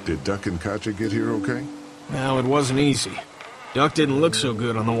 Did Duck and Katja get here okay? No, it wasn't easy. Duck didn't look so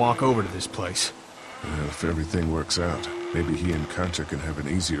good on the walk over to this place. Well, if everything works out, maybe he and Katja can have an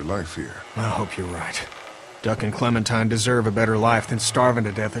easier life here. I hope you're right. Duck and Clementine deserve a better life than starving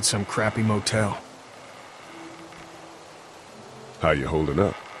to death at some crappy motel. How you holding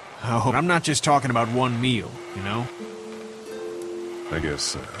up? I'm not just talking about one meal, you know? I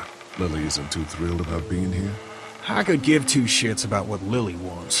guess, Lily isn't too thrilled about being here? I could give two shits about what Lily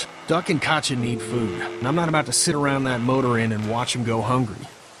wants. Duck and Katja need food, and I'm not about to sit around that motor inn and watch them go hungry.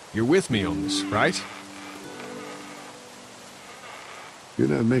 You're with me on this, right? You're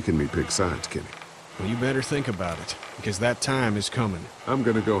not making me pick sides, Kenny. Well, you better think about it, because that time is coming. I'm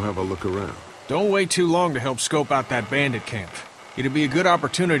gonna go have a look around. Don't wait too long to help scope out that bandit camp. It'd be a good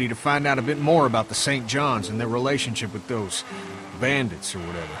opportunity to find out a bit more about the St. John's and their relationship with those bandits or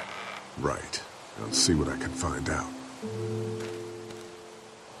whatever. Right. I'll see what I can find out.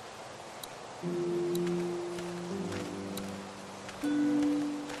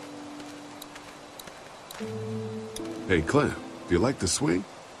 Hey, Clem, do you like the swing?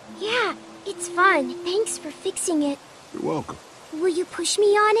 Yeah, it's fun. Thanks for fixing it. You're welcome. Will you push me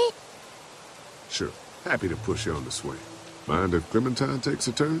on it? Sure. Happy to push you on the swing. Mind if Clementine takes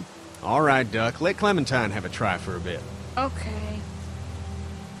a turn? All right, Duck. Let Clementine have a try for a bit. Okay.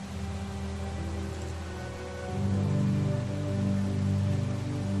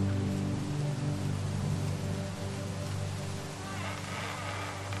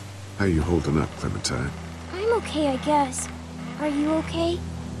 How you holding up, Clementine? I'm okay, I guess. Are you okay?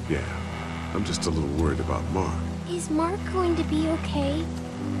 Yeah. I'm just a little worried about Mark. Is Mark going to be okay?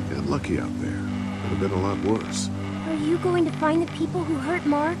 Got lucky out there. Could have been a lot worse. Are you going to find the people who hurt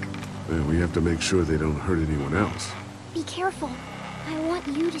Mark? And we have to make sure they don't hurt anyone else. Be careful. I want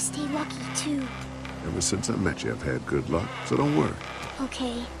you to stay lucky, too. Ever since I met you, I've had good luck, so don't worry.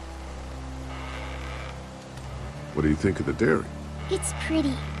 Okay. What do you think of the dairy? It's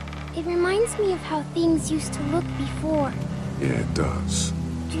pretty. It reminds me of how things used to look before. Yeah, it does.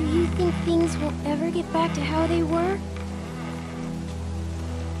 Do you think things will ever get back to how they were?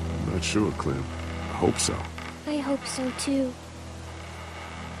 I'm not sure, Clem. I hope so. I hope so, too.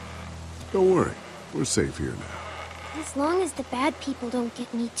 Don't worry. We're safe here now. As long as the bad people don't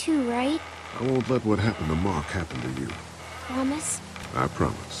get me too, right? I won't let what happened to Mark happen to you. Promise? I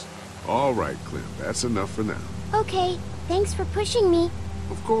promise. All right, Clem. That's enough for now. Okay. Thanks for pushing me.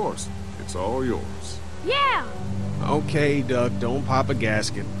 Of course. It's all yours. Yeah! Okay, Duck. Don't pop a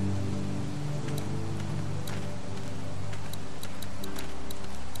gasket.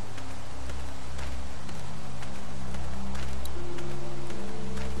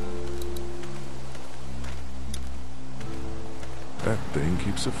 That thing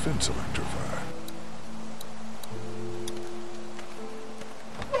keeps a fence electrified.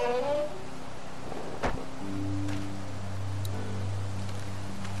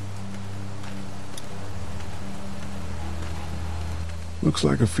 Looks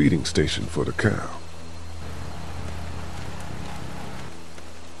like a feeding station for the cow.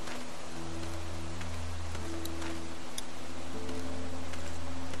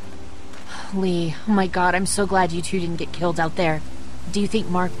 Lee, oh my god, I'm so glad you two didn't get killed out there. Do you think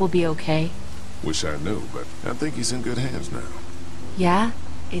Mark will be okay? Wish I knew, but I think he's in good hands now. Yeah?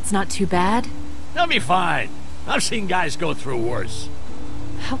 It's not too bad? He'll be fine. I've seen guys go through worse.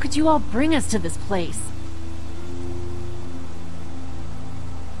 How could you all bring us to this place?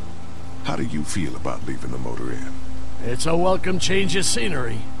 How do you feel about leaving the motor inn? It's a welcome change of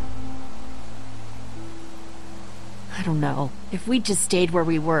scenery. I don't know. If we'd just stayed where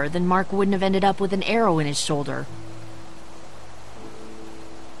we were, then Mark wouldn't have ended up with an arrow in his shoulder.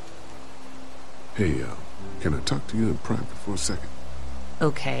 Hey, can I talk to you in private for a second?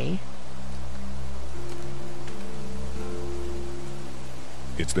 Okay.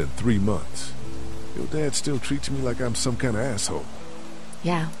 It's been 3 months. Your dad still treats me like I'm some kind of asshole.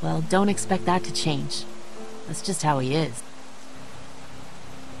 Yeah, well, don't expect that to change. That's just how he is.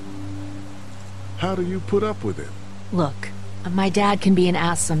 How do you put up with him? Look, my dad can be an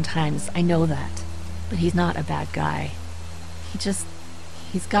ass sometimes, I know that. But he's not a bad guy.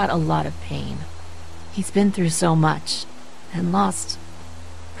 He's got a lot of pain. He's been through so much, and lost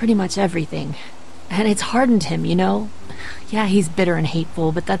pretty much everything. And it's hardened him, you know? Yeah, he's bitter and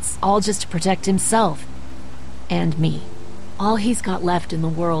hateful, but that's all just to protect himself. And me. All he's got left in the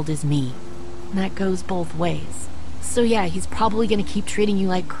world is me. And that goes both ways. So yeah, he's probably gonna keep treating you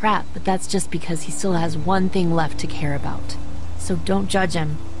like crap, but that's just because he still has one thing left to care about. So don't judge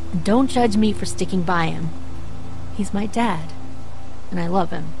him. And don't judge me for sticking by him. He's my dad. And I love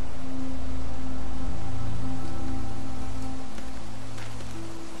him.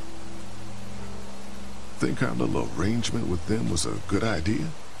 Think our little arrangement with them was a good idea?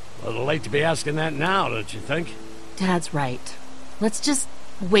 A little late to be asking that now, don't you think? Dad's right. Let's just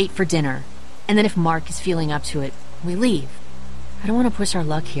wait for dinner. And then if Mark is feeling up to it, we leave. I don't want to push our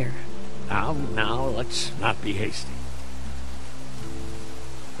luck here. Now, let's not be hasty.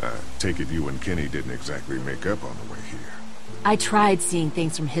 I take it you and Kenny didn't exactly make up on the way here. I tried seeing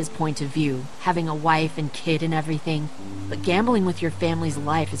things from his point of view, having a wife and kid and everything. But gambling with your family's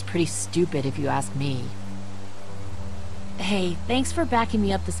life is pretty stupid if you ask me. Hey, thanks for backing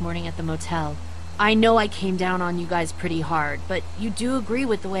me up this morning at the motel. I know I came down on you guys pretty hard, but you do agree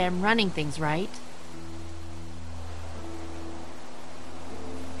with the way I'm running things, right?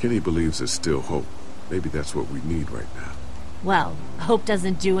 Kenny believes there's still hope. Maybe that's what we need right now. Well, hope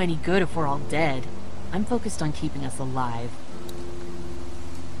doesn't do any good if we're all dead. I'm focused on keeping us alive.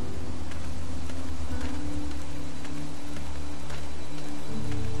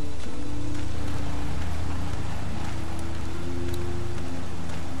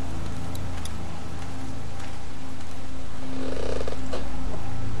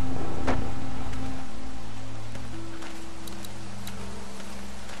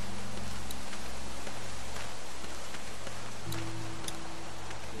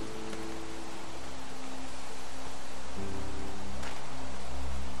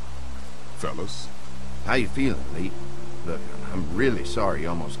 Fellas. How you feeling, Lee? Look, I'm really sorry you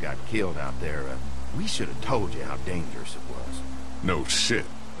almost got killed out there. We should have told you how dangerous it was. No shit.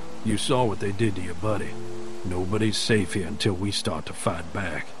 You saw what they did to your buddy. Nobody's safe here until we start to fight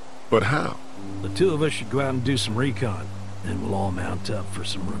back. But how? The two of us should go out and do some recon. Then we'll all mount up for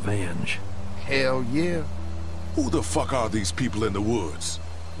some revenge. Hell yeah. Who the fuck are these people in the woods?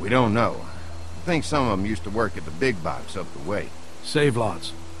 We don't know. I think some of them used to work at the big box up the way. Save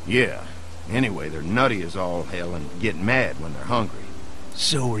lots. Yeah. Anyway, they're nutty as all hell and get mad when they're hungry.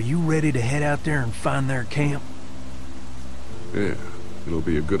 So are you ready to head out there and find their camp? Yeah, it'll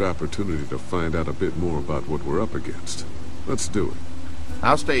be a good opportunity to find out a bit more about what we're up against. Let's do it.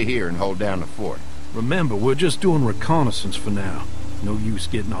 I'll stay here and hold down the fort. Remember, we're just doing reconnaissance for now. No use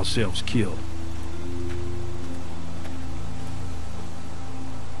getting ourselves killed.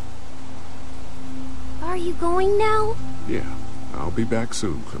 Are you going now? Yeah, I'll be back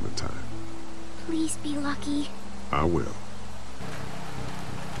soon, Clementine. Please be lucky. I will.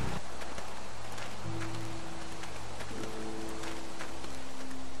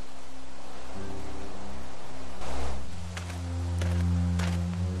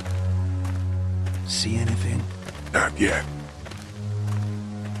 See anything? Not yet.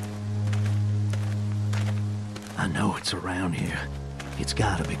 I know it's around here. It's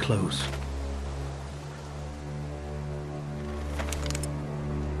gotta be close.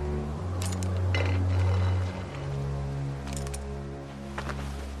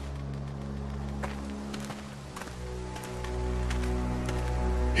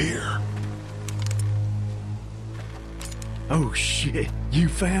 Here. Oh shit, you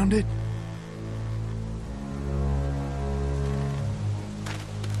found it?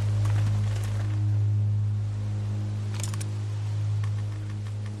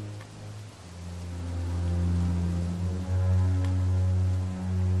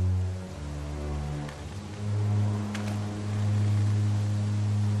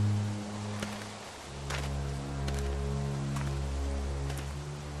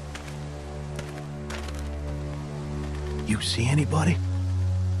 You see anybody?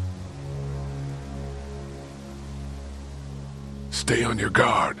 Stay on your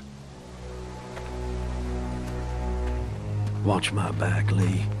guard. Watch my back,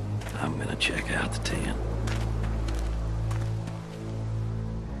 Lee. I'm gonna check out the tent.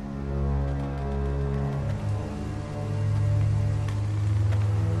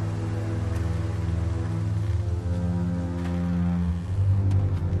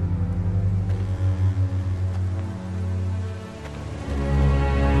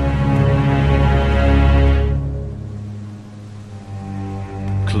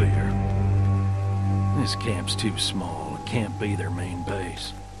 This camp's too small. It can't be their main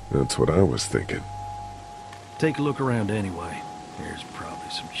base. That's what I was thinking. Take a look around anyway. There's probably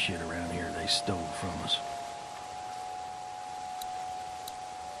some shit around here they stole from us.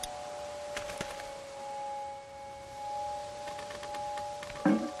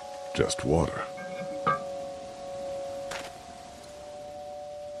 Just water.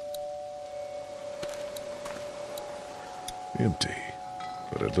 Empty.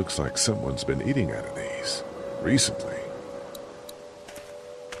 But it looks like someone's been eating out of these recently.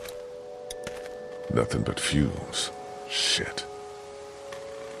 Nothing but fumes. Shit.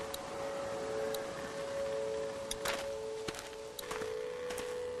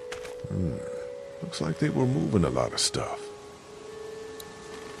 Looks like they were moving a lot of stuff.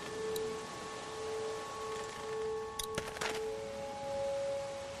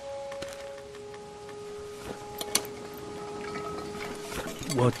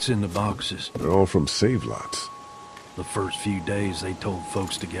 What's in the boxes? They're all from save lots. The first few days they told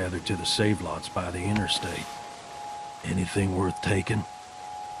folks to gather to the save lots by the interstate. Anything worth taking?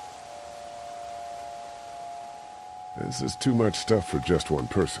 This is too much stuff for just one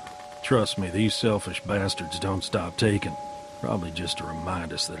person. Trust me, these selfish bastards don't stop taking. Probably just to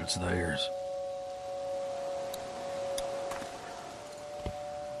remind us that it's theirs.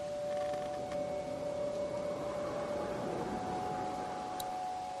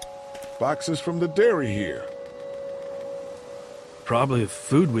 Boxes from the dairy here. Probably the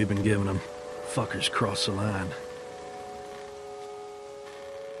food we've been giving them. Fuckers cross the line.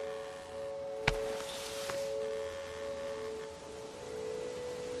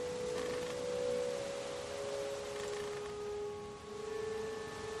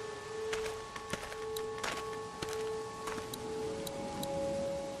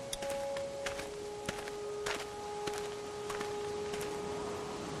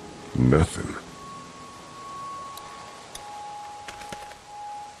 Nothing.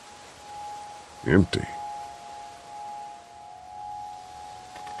 Empty.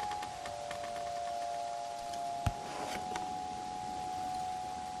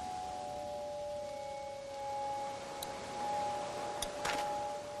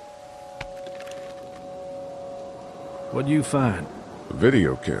 What'd you find? A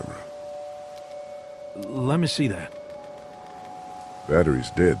video camera. Let me see that. Battery's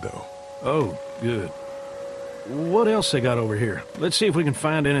dead, though. Oh, good. What else they got over here? Let's see if we can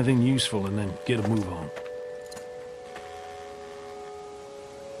find anything useful and then get a move on.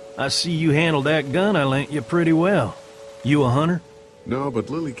 I see you handled that gun I lent you pretty well. You a hunter? No, but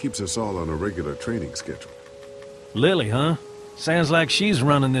Lily keeps us all on a regular training schedule. Lily, huh? Sounds like she's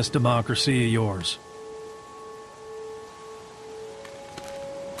running this democracy of yours.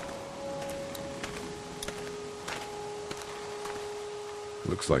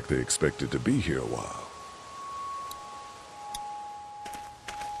 Looks like they expected to be here a while.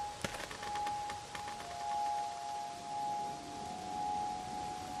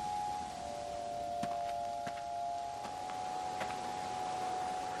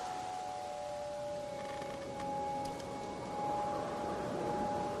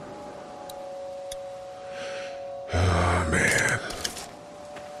 Oh, man.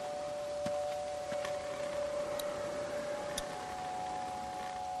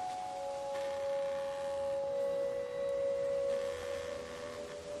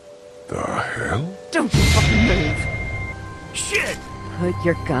 The hell? Don't you fucking move! Shit! Put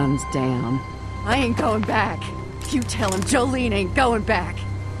your guns down. I ain't going back. You tell him Jolene ain't going back.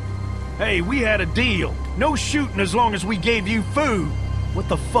 Hey, we had a deal. No shooting as long as we gave you food. What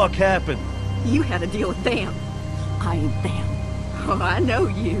the fuck happened? You had a deal with them. I ain't them. Oh, I know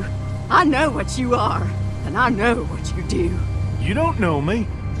you. I know what you are. And I know what you do. You don't know me.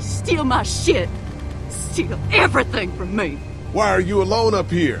 You steal my shit. Steal everything from me. Why are you alone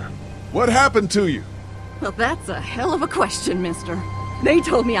up here? What happened to you? Well, that's a hell of a question, mister. They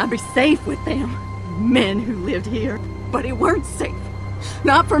told me I'd be safe with them. Men who lived here. But it weren't safe.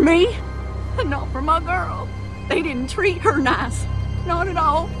 Not for me. And not for my girl. They didn't treat her nice. Not at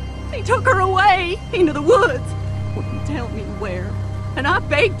all. They took her away into the woods. Wouldn't tell me where. And I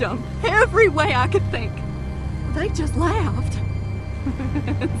begged them every way I could think. They just laughed.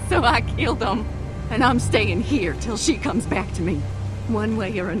 So I killed them. And I'm staying here till she comes back to me. One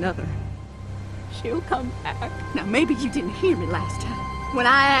way or another. She'll come back. Now, maybe you didn't hear me last time. When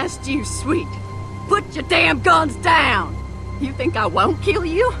I asked you, sweet, put your damn guns down. You think I won't kill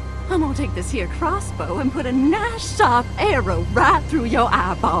you? I'm gonna take this here crossbow and put a nice sharp arrow right through your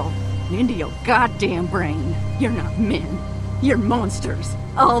eyeball and into your goddamn brain. You're not men. You're monsters.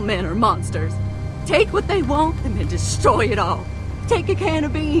 All men are monsters. Take what they want and then destroy it all. Take a can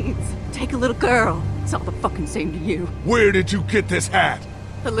of beans. Take a little girl. It's all the fucking same to you. Where did you get this hat?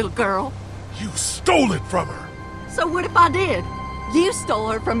 The little girl. You stole it from her. So what if I did? You stole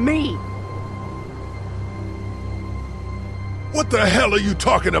her from me. What the hell are you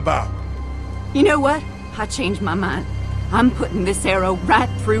talking about? You know what? I changed my mind. I'm putting this arrow right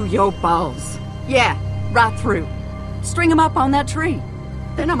through your balls. Yeah, right through. String them up on that tree.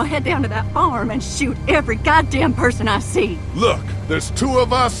 Then I'm gonna head down to that farm and shoot every goddamn person I see. Look, there's two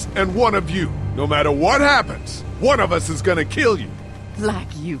of us and one of you. No matter what happens, one of us is gonna kill you. Like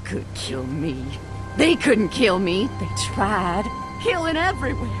you could kill me. They couldn't kill me. They tried. Killing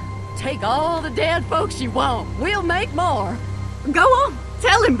everywhere. Take all the dead folks you want. We'll make more. Go on.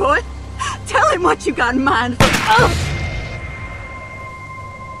 Tell him, boy. Tell him what you got in mind. Oh!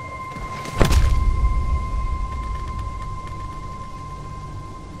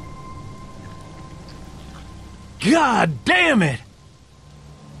 God damn it!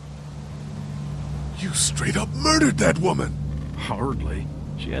 You straight up murdered that woman. Hardly.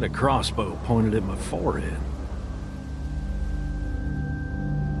 She had a crossbow pointed at my forehead.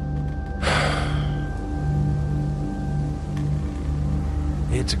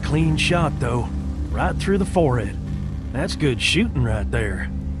 It's a clean shot, though. Right through the forehead. That's good shooting right there.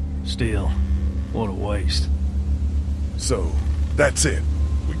 Still, what a waste. So, that's it.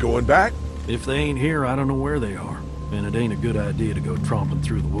 We going back? If they ain't here, I don't know where they are. And it ain't a good idea to go tromping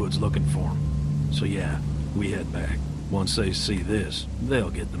through the woods looking for them. So yeah, we head back. Once they see this, they'll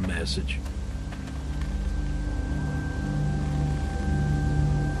get the message.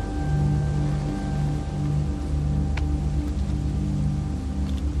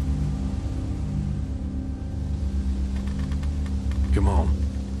 Come on.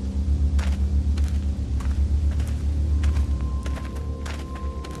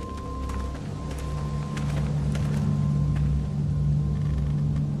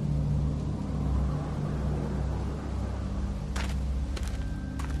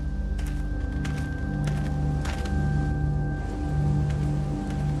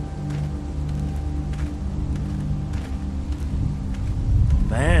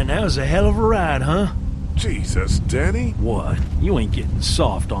 Man, that was a hell of a ride, huh? Jesus, Danny. What? You ain't getting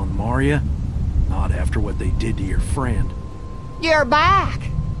soft on them, are ya? Not after what they did to your friend. You're back.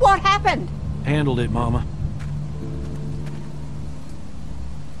 What happened? Handled it, Mama.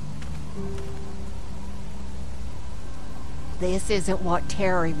 This isn't what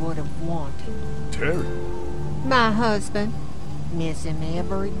Terry would have wanted. Terry? My husband. Miss him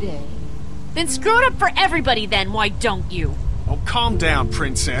every day. Then screw it up for everybody then, why don't you? Oh, calm down,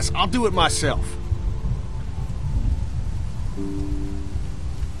 Princess. I'll do it myself.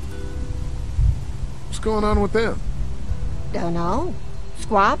 What's going on with them? Dunno.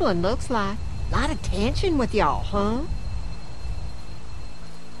 Squabbling, looks like. Lot of tension with y'all, huh?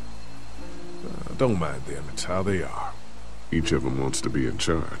 Don't mind them. It's how they are. Each of them wants to be in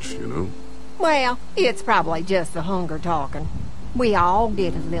charge, you know? Well, it's probably just the hunger talking. We all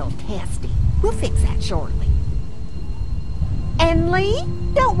get a little testy. We'll fix that shortly. And Lee,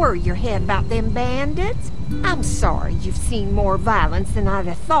 don't worry your head about them bandits. I'm sorry you've seen more violence than I'd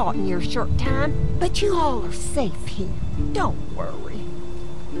have thought in your short time, but you all are safe here. Don't worry.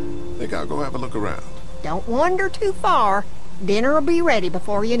 Think I'll go have a look around. Don't wander too far. Dinner'll be ready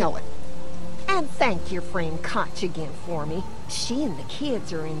before you know it. And thank your friend Koch again for me. She and the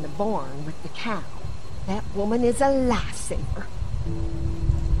kids are in the barn with the cow. That woman is a lifesaver.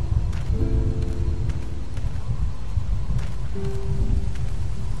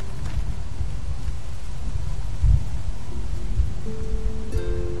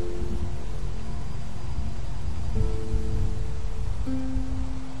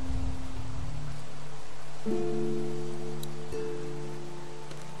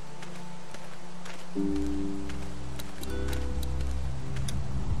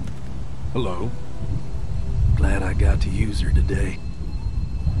 Hello. Glad I got to use her today.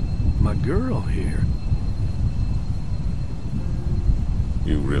 My girl here.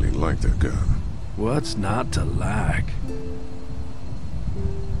 You really like that gun. What's not to like?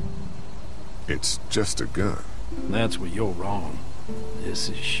 It's just a gun. That's where you're wrong. This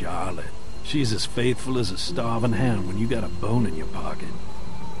is Charlotte. She's as faithful as a starving hound when you got a bone in your pocket.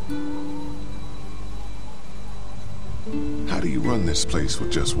 How do you run this place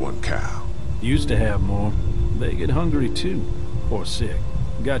with just one cow? Used to have more. They get hungry too. Or sick.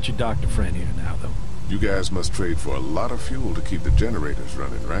 Got your doctor friend here now, though. You guys must trade for a lot of fuel to keep the generators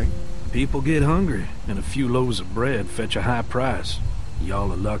running, right? People get hungry, and a few loaves of bread fetch a high price.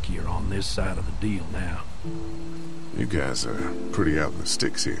 Y'all are luckier on this side of the deal now. You guys are pretty out in the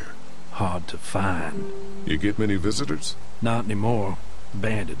sticks here. Hard to find. You get many visitors? Not anymore.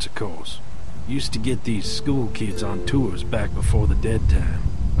 Bandits, of course. Used to get these school kids on tours back before the dead time.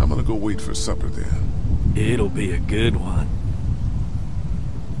 I'm gonna go wait for supper then. It'll be a good one.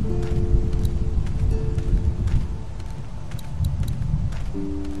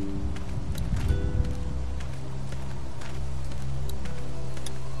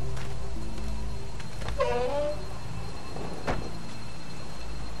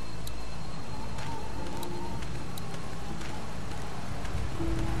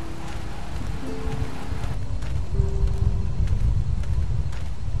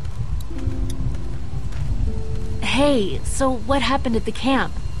 Hey, so what happened at the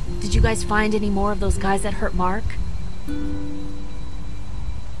camp? Did you guys find any more of those guys that hurt Mark? We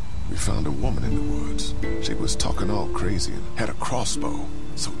found a woman in the woods. She was talking all crazy and had a crossbow,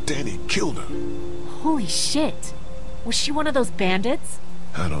 so Danny killed her. Holy shit. Was she one of those bandits?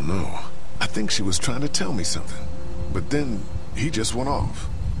 I don't know. I think she was trying to tell me something. But then, he just went off.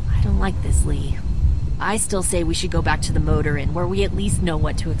 I don't like this, Lee. I still say we should go back to the motor inn, where we at least know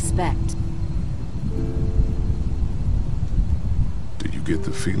what to expect. Do you get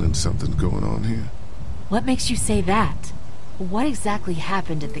the feeling something's going on here? What makes you say that? What exactly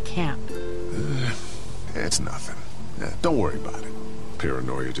happened at the camp? It's nothing. Don't worry about it.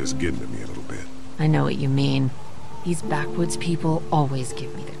 Paranoia just getting to me a little bit. I know what you mean. These backwoods people always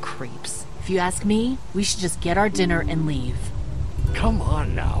give me the creeps. If you ask me, we should just get our dinner and leave. Come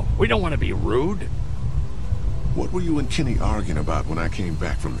on now. We don't want to be rude. What were you and Kenny arguing about when I came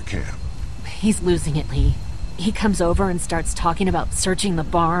back from the camp? He's losing it, Lee. He comes over and starts talking about searching the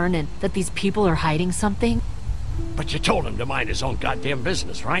barn and that these people are hiding something. But you told him to mind his own goddamn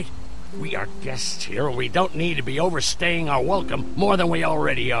business, right? We are guests here, and we don't need to be overstaying our welcome more than we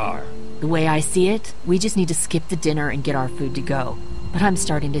already are. The way I see it, we just need to skip the dinner and get our food to go. But I'm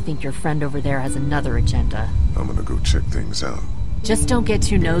starting to think your friend over there has another agenda. I'm gonna go check things out. Just don't get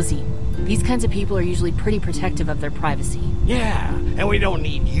too nosy. These kinds of people are usually pretty protective of their privacy. Yeah, and we don't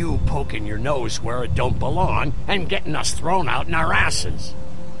need you poking your nose where it don't belong and getting us thrown out in our asses.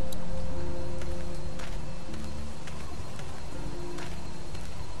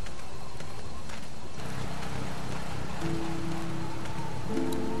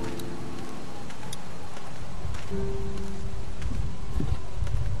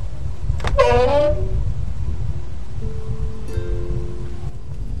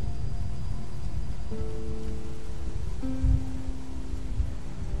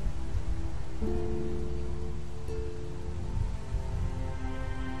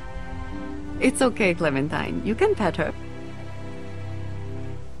 It's okay, Clementine. You can pet her.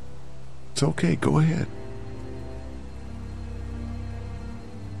 It's okay, go ahead.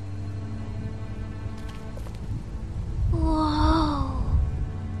 Whoa.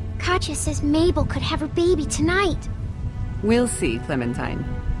 Katja says Mabel could have her baby tonight. We'll see, Clementine.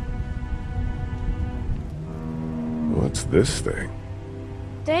 What's this thing?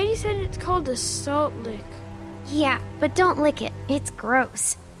 Daddy said it's called a salt lick. Yeah, but don't lick it. It's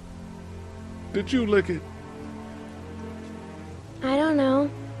gross. Did you lick it? I don't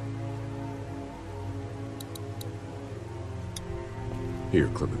know. Here,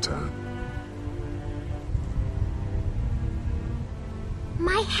 Clementine.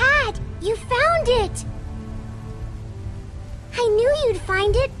 My hat! You found it! I knew you'd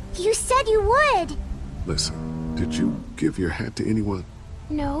find it. You said you would. Listen, did you give your hat to anyone?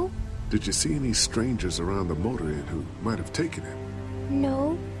 No. Did you see any strangers around the motor inn who might have taken it?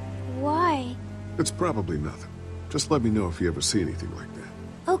 No. Why? It's probably nothing. Just let me know if you ever see anything like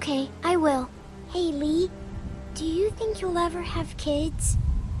that. Okay, I will. Hey, Lee. Do you think you'll ever have kids?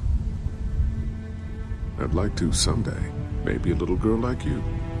 I'd like to someday. Maybe a little girl like you.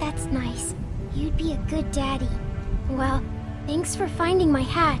 That's nice. You'd be a good daddy. Well, thanks for finding my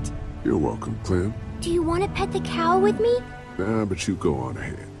hat. You're welcome, Clem. Do you want to pet the cow with me? Nah, but you go on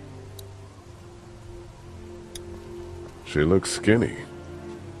ahead. She looks skinny.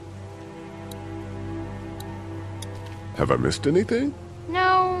 Have I missed anything?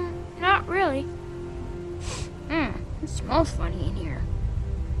 No, not really. It smells funny in here.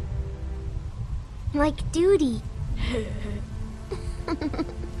 Like duty.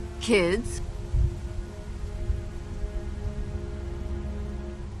 Kids?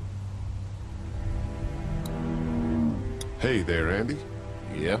 Hey there, Andy.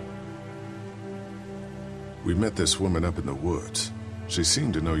 Yeah? We met this woman up in the woods. She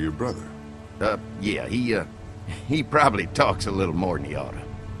seemed to know your brother. Yeah, he probably talks a little more than he oughta.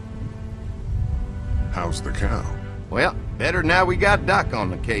 How's the cow? Well, better now we got Doc on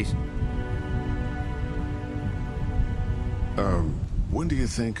the case. When do you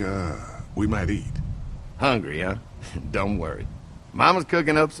think, we might eat? Hungry, huh? Don't worry. Mama's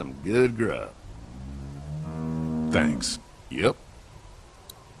cooking up some good grub. Thanks. Yep.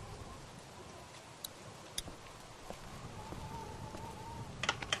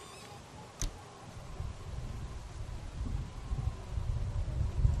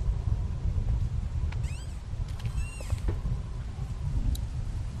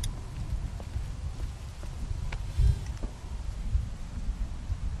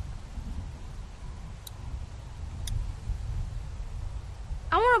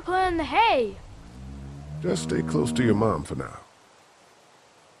 I want to play in the hay. Just stay close to your mom for now.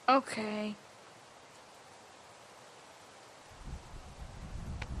 Okay.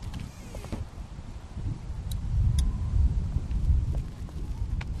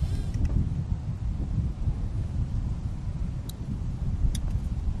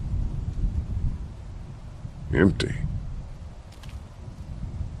 Empty.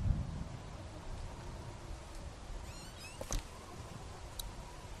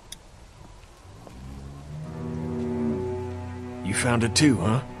 You found it too,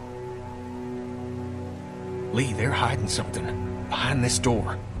 huh? Lee, they're hiding something behind this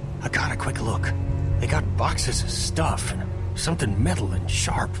door. I got a quick look. They got boxes of stuff and something metal and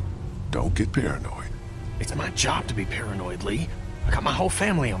sharp. Don't get paranoid. It's my job to be paranoid, Lee. I got my whole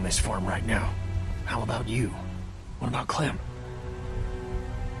family on this farm right now. How about you? What about Clem?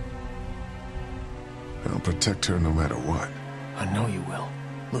 I'll protect her no matter what. I know you will.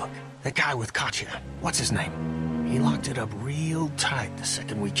 Look, that guy with Katya, what's his name? He locked it up real tight the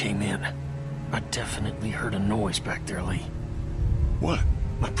second we came in. I definitely heard a noise back there, Lee. What?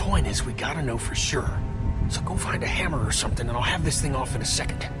 My point is we gotta know for sure. So go find a hammer or something and I'll have this thing off in a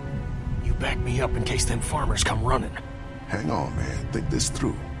second. You back me up in case them farmers come running. Hang on, man. Think this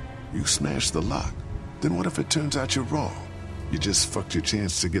through. You smashed the lock. Then what if it turns out you're wrong? You just fucked your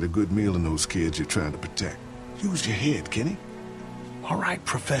chance to get a good meal in those kids you're trying to protect. Use your head, Kenny. All right,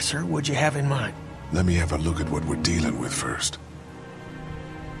 Professor, what'd you have in mind? Let me have a look at what we're dealing with first.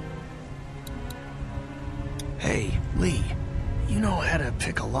 Hey, Lee, you know how to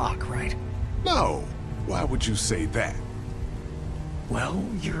pick a lock, right? No. Why would you say that? Well,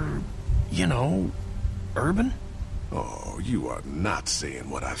 you're, you know, urban? Oh, you are not saying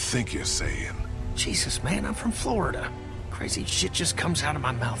what I think you're saying. Jesus, man, I'm from Florida. Crazy shit just comes out of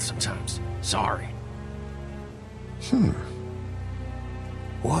my mouth sometimes. Sorry.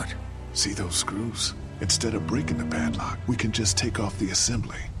 What? See those screws? Instead of breaking the padlock, we can just take off the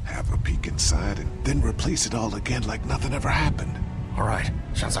assembly, have a peek inside, and then replace it all again like nothing ever happened. All right,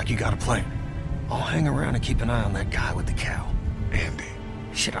 sounds like you got a plan. I'll hang around and keep an eye on that guy with the cow. Andy.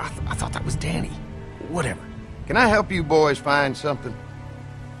 Shit, I thought that was Danny. Whatever. Can I help you boys find something?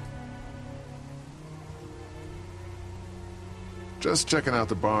 Just checking out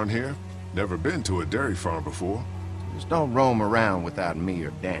the barn here. Never been to a dairy farm before. Just don't roam around without me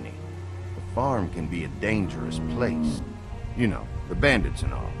or Danny. The farm can be a dangerous place. You know, the bandits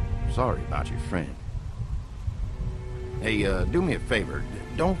and all. Sorry about your friend. Hey, do me a favor.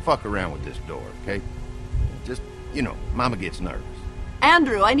 Don't fuck around with this door, okay? Just, you know, Mama gets nervous.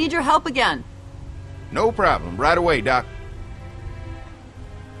 Andrew, I need your help again. No problem. Right away, Doc.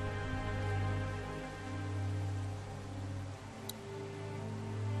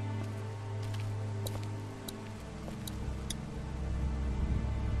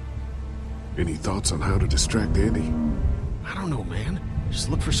 Any thoughts on how to distract Andy? I don't know, man. Just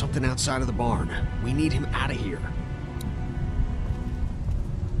look for something outside of the barn. We need him out of here.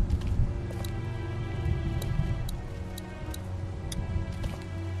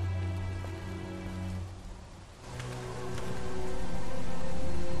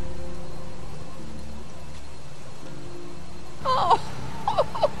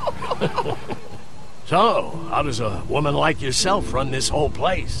 So, how does a woman like yourself run this whole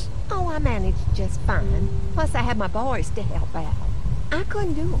place? Oh, I managed just fine. Plus, I had my boys to help out. I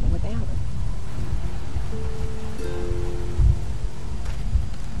couldn't do it without them.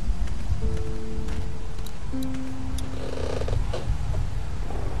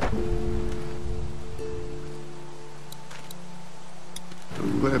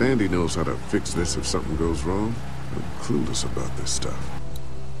 I'm glad Andy knows how to fix this if something goes wrong. I'm clueless about this stuff.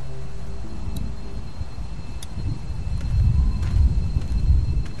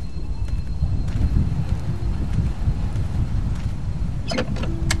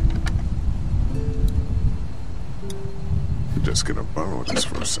 I'm just gonna borrow this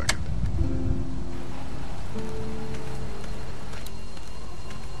for a second.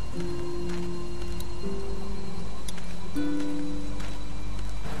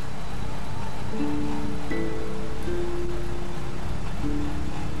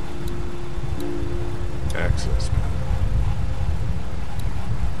 Access panel.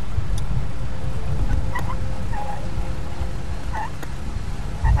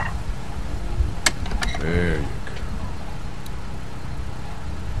 There you go.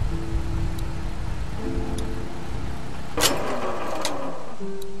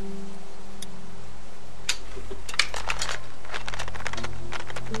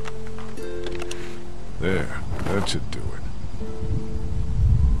 There, that should do it.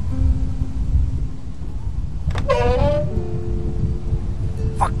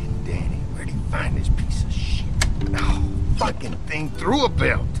 Fucking Danny, where'd he find this piece of shit? Oh, fucking thing through a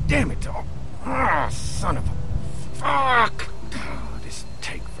belt. Damn it all. Ah, son of a... Fuck! Oh, this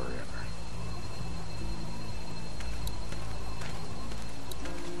take forever.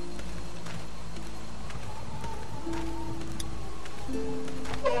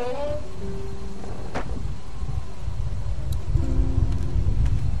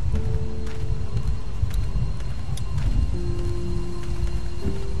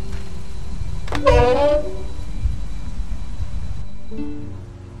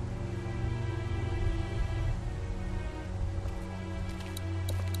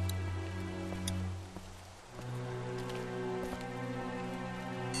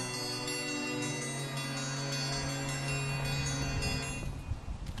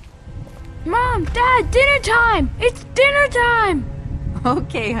 Mom, Dad, dinner time! It's dinner time!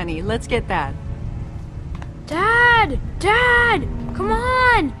 Okay, honey, let's get that. Dad! Dad! Come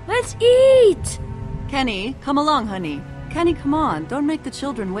on! Let's eat! Kenny, come along, honey. Kenny, come on. Don't make the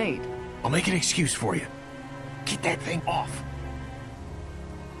children wait. I'll make an excuse for you. Get that thing off.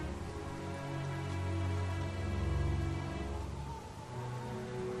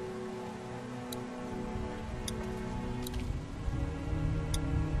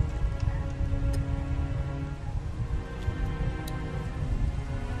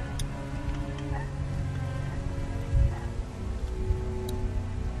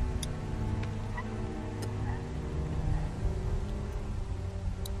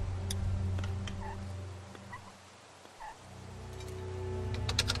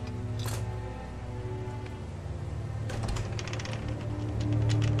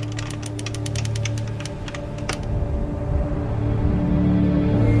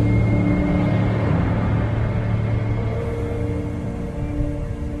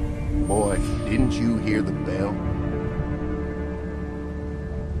 Boy, didn't you hear the bell?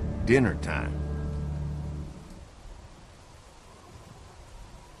 Dinner time.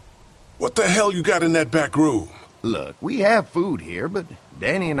 What the hell you got in that back room? Look, we have food here, but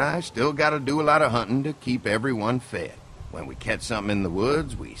Danny and I still gotta do a lot of hunting to keep everyone fed. When we catch something in the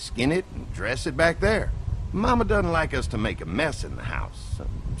woods, we skin it and dress it back there. Mama doesn't like us to make a mess in the house,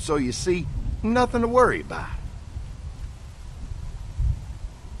 so you see, nothing to worry about.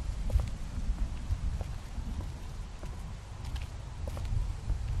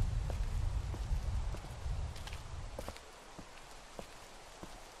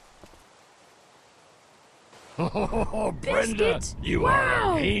 Oh, Brenda, you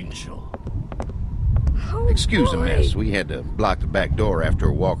are an angel. Oh, Excuse the boy. mess. We had to block the back door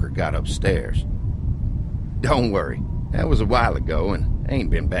after Walker got upstairs. Don't worry. That was a while ago and ain't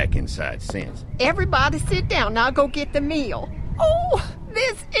been back inside since. Everybody sit down. I'll go get the meal. Oh,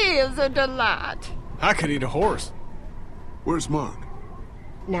 this is a delight. I could eat a horse. Where's Mark?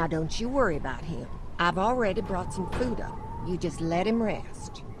 Now, don't you worry about him. I've already brought some food up. You just let him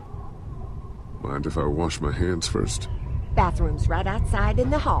rest. Mind if I wash my hands first? Bathroom's right outside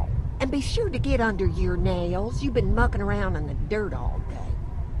in the hall. And be sure to get under your nails. You've been mucking around in the dirt all day.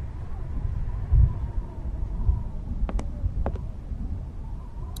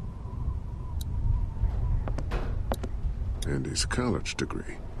 And his college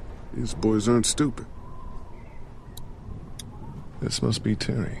degree. These boys aren't stupid. This must be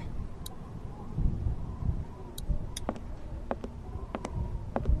Terry.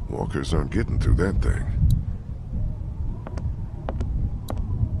 walkers aren't getting through that thing.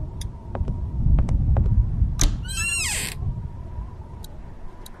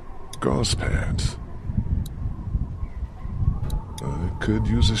 Gauze pads. I could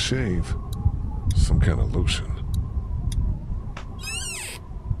use a shave. Some kind of lotion.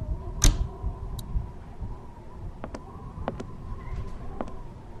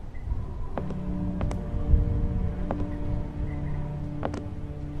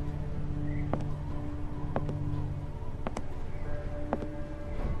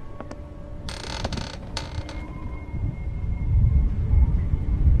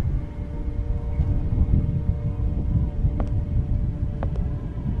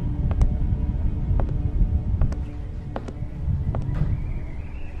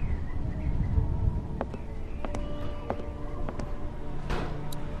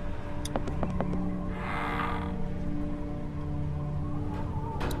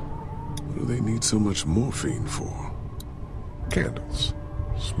 What do they need so much morphine for? Candles.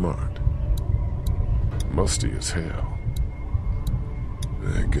 Smart. Musty as hell.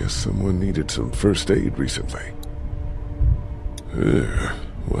 I guess someone needed some first aid recently.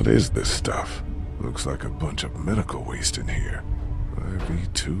 What is this stuff? Looks like a bunch of medical waste in here.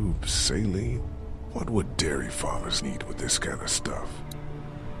 IV tubes, saline. What would dairy farmers need with this kind of stuff?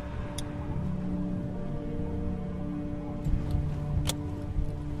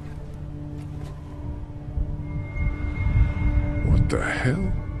 What the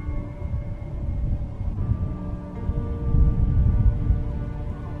hell?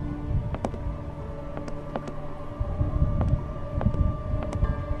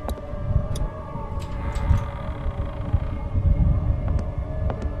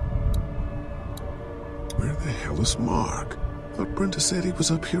 Where the hell is Mark? Thought Brenda said he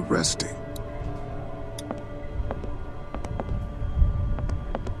was up here resting.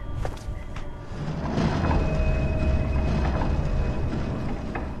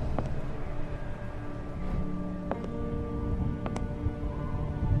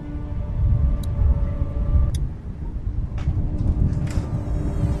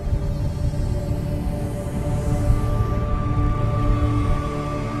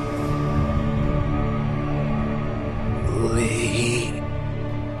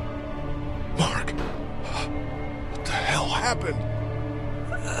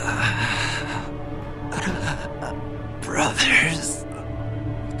 Brothers.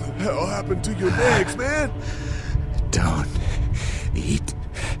 What the hell happened to your legs, man? Don't eat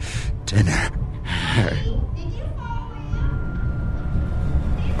dinner.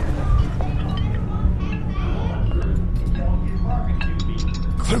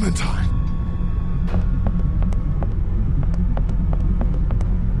 Clementine.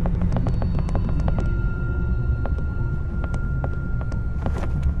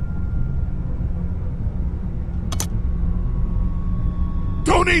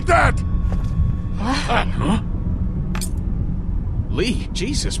 Don't eat that! What? Huh? Lee,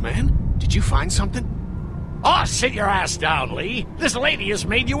 Jesus, man. Did you find something? Oh, sit your ass down, Lee. This lady has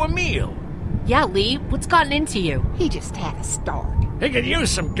made you a meal. Yeah, Lee, what's gotten into you? He just had a start. He could use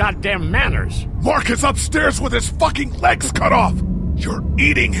some goddamn manners. Mark is upstairs with his fucking legs cut off! You're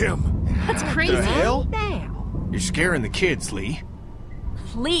eating him! That's crazy. The hell? Now. You're scaring the kids, Lee.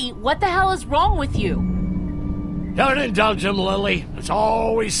 Lee, what the hell is wrong with you? Don't indulge him, Lily. There's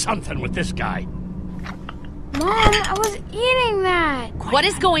always something with this guy. Mom, I was eating that. What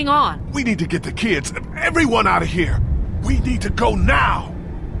is going on? We need to get the kids, everyone out of here. We need to go now.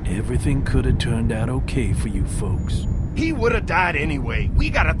 Everything could have turned out okay for you folks. He would have died anyway. We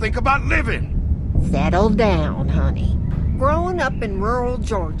gotta think about living. Settle down, honey. Growing up in rural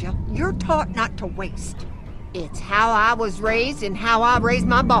Georgia, you're taught not to waste. It's how I was raised and how I raised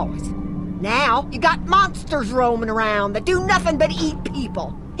my boys. Now, you got monsters roaming around that do nothing but eat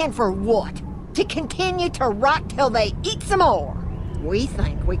people. And for what? To continue to rot till they eat some more. We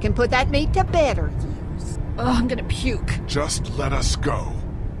think we can put that meat to better use. Oh, I'm gonna puke. Just let us go.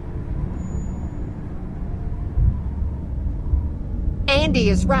 Andy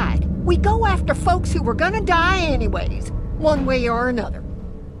is right. We go after folks who were gonna die anyways, one way or another.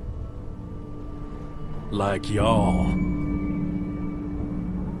 Like y'all.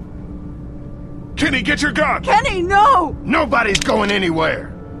 Kenny, get your gun! Kenny, no! Nobody's going anywhere.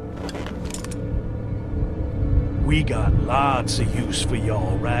 We got lots of use for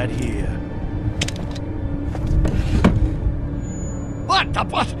y'all right here. What the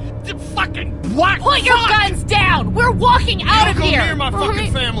fucking what? Put your guns down! We're walking out of here! Near my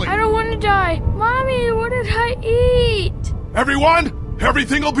fucking family! I don't want to die. Mommy, what did I eat? Everyone,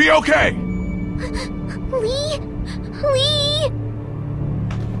 everything will be okay. Lee? Lee?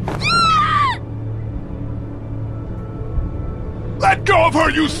 Let go of her,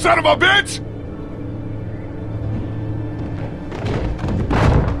 you son of a bitch!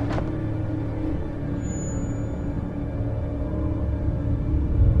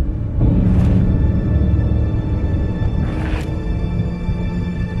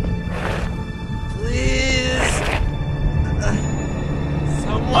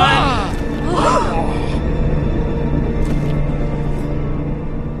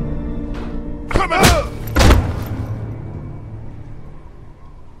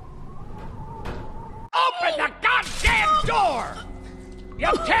 Open the goddamn door!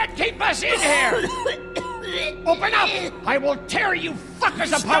 You can't keep us in here! Open up! I will tear you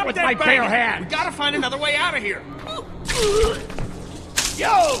fuckers apart with my bare hands! We gotta find another way out of here!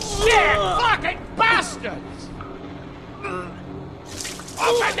 You sick fucking bastards!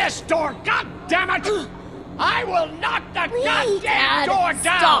 Open this door, goddammit! I will knock the goddamn door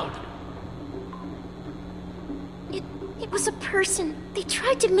down! It was a person. They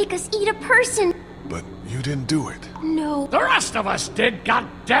tried to make us eat a person. But you didn't do it. No. The rest of us did,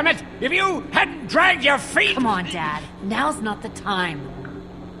 goddammit! If you hadn't dragged your feet! Come on, Dad. Now's not the time.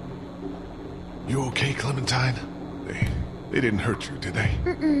 You okay, Clementine? They didn't hurt you, did they?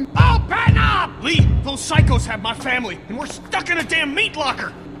 Open up! Lee, those psychos have my family, and we're stuck in a damn meat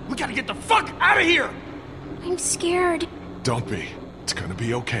locker! We gotta get the fuck out of here! I'm scared. Don't be. It's gonna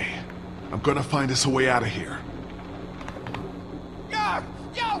be okay. I'm gonna find us a way out of here.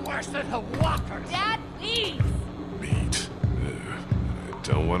 You're worse than the walkers! Dad, please! Meat. I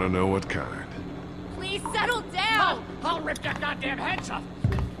don't want to know what kind. Please settle down! I'll rip your goddamn heads off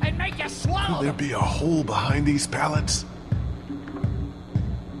and make you swallow Will there them! be a hole behind these pallets?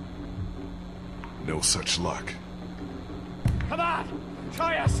 No such luck. Come on! Show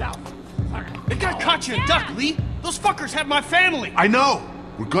yourself! They got caught you in duck, Lee! Those fuckers have my family! I know!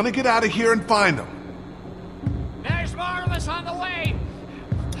 We're gonna get out of here and find them. There's more of us on the way!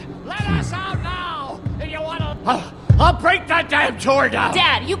 Let us out now! If you wanna... I'll break that damn door down!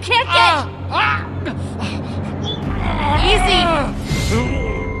 Dad, you can't get... Easy!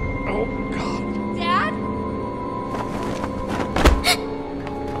 Oh, God. Dad?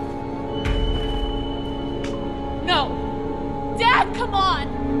 No! Dad, come on!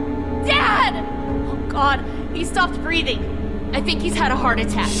 Dad! Oh, God, he stopped breathing. I think he's had a heart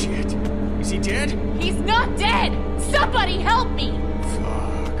attack. Shit. Is he dead? He's not dead! Somebody help me! Fuck.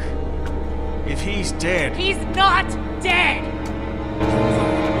 If he's dead... He's not dead!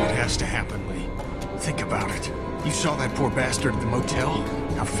 What has to happen, Lee? Think about it. You saw that poor bastard at the motel?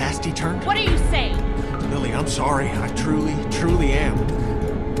 How fast he turned? What are you saying? Lily, I'm sorry. I truly, truly am.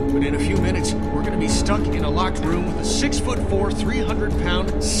 But in a few minutes, we're gonna be stuck in a locked room with a 6'4",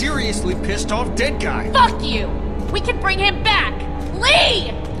 300-pound, seriously pissed off dead guy. Fuck you! We can bring him back! Lee!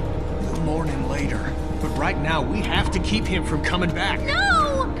 A morning later. But right now, we have to keep him from coming back.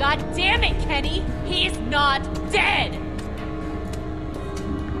 No! God damn it, Kenny! He's not dead!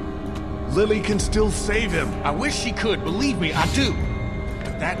 Lily can still save him. I wish she could, believe me, I do.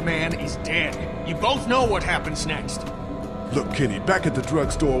 But that man is dead. You both know what happens next. Look, Kenny, back at the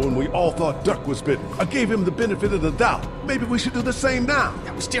drugstore when we all thought Duck was bitten, I gave him the benefit of the doubt. Maybe we should do the same now.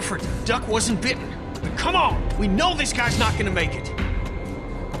 That was different. Duck wasn't bitten. But come on, we know this guy's not gonna make it.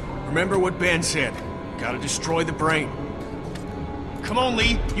 Remember what Ben said. Gotta destroy the brain. Come on,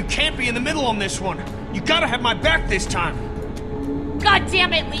 Lee. You can't be in the middle on this one. You gotta have my back this time. God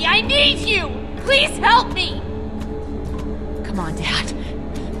damn it, Lee! I need you! Please help me! Come on, Dad.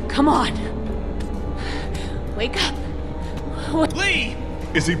 Come on. Wake up. Lee!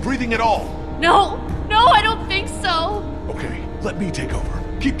 Is he breathing at all? No, I don't think so. Okay, let me take over.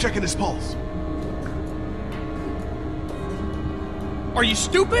 Keep checking his pulse. Are you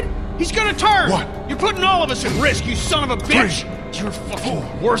stupid? He's gonna turn! What? You're putting all of us at risk, you son of a bitch! You're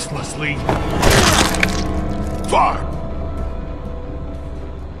fucking worthless, Lee. 5!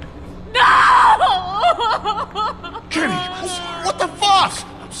 No! Kenny, what the fuck?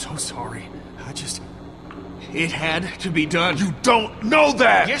 I'm so sorry. It had to be done. You don't know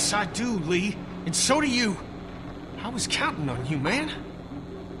that! Yes, I do, Lee. And so do you. I was counting on you, man.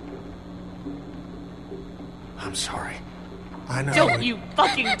 I'm sorry. I know. Don't you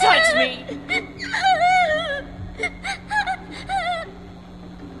fucking touch me!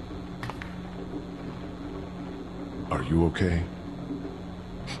 Are you okay?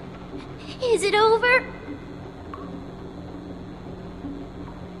 Is it over?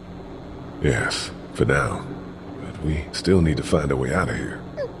 Yes, for now. But we still need to find a way out of here.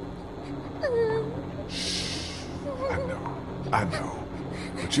 I know.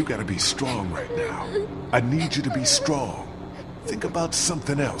 But you gotta be strong right now. I need you to be strong. Think about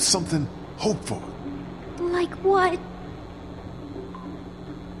something else, something hopeful. Like what?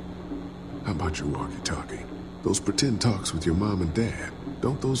 How about your walkie-talkie? Those pretend talks with your mom and dad.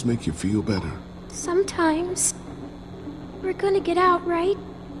 Don't those make you feel better? Sometimes. We're gonna get out, right?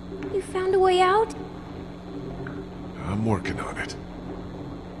 You found a way out? I'm working on it.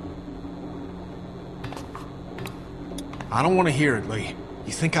 I don't want to hear it, Lee.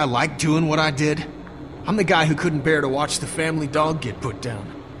 You think I like doing what I did? I'm the guy who couldn't bear to watch the family dog get put down.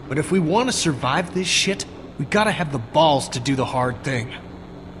 But if we want to survive this shit, we gotta have the balls to do the hard thing.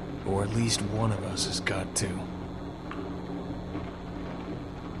 Or at least one of us has got to.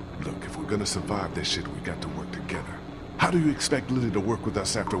 Look, if we're gonna survive this shit, we got to work together. How do you expect Lily to work with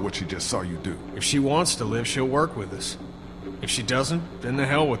us after what she just saw you do? If she wants to live, she'll work with us. If she doesn't, then the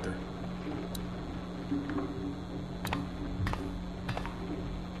hell with her.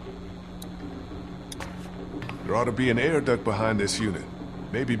 There ought to be an air duct behind this unit.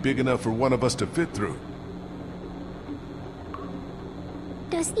 Maybe big enough for one of us to fit through.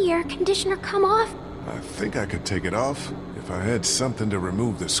 Does the air conditioner come off? I think I could take it off if I had something to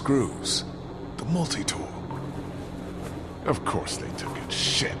remove the screws. The multi-tool. Of course they took it.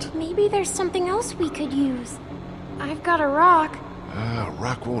 Shit. Maybe there's something else we could use. I've got a rock. A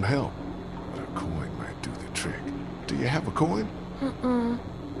rock won't help. But a coin might do the trick. Do you have a coin?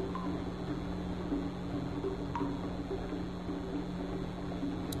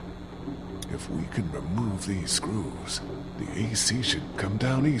 If we can remove these screws, the AC should come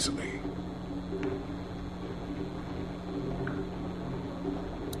down easily.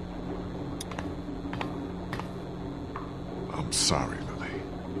 I'm sorry, Lily.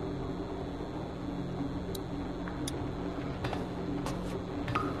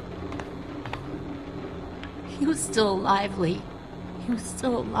 He was still alive, Lee. He was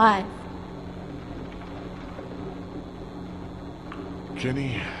still alive.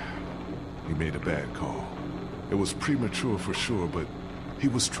 Kenny, he made a bad call. It was premature for sure, but he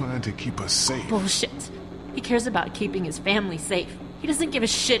was trying to keep us safe. Bullshit. He cares about keeping his family safe. He doesn't give a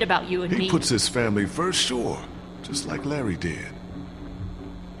shit about you and me. He puts his family first, sure. Just like Larry did.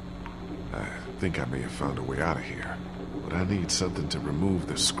 I think I may have found a way out of here. But I need something to remove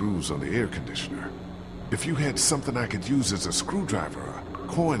the screws on the air conditioner. If you had something I could use as a screwdriver, a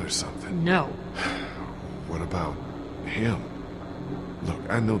coin or something. No. What about him? Look,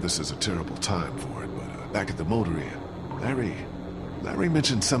 I know this is a terrible time for it, but back at the motor inn, Larry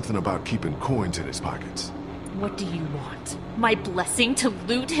mentioned something about keeping coins in his pockets. What do you want? My blessing to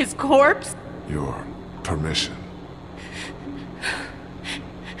loot his corpse? Your permission.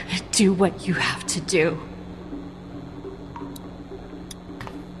 Do what you have to do.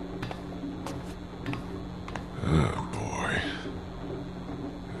 Oh, boy.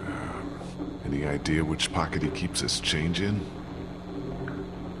 Any idea which pocket he keeps his change in?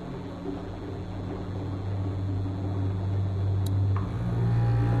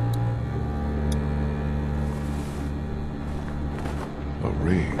 A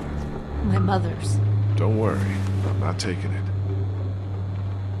ring. My mother's. Don't worry, I'm not taking it.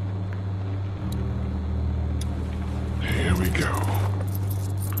 Here we go.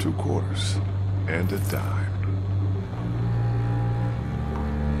 2 quarters and a dime.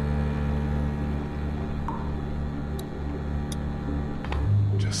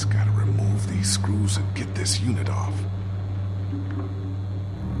 Just gotta remove these screws and get this unit off.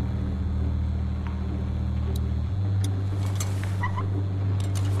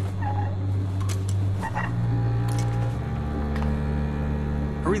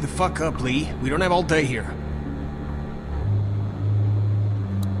 Hurry the fuck up, Lee. We don't have all day here.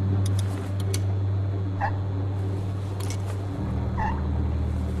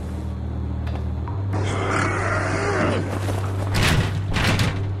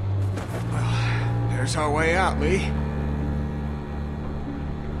 There's our way out, Lee.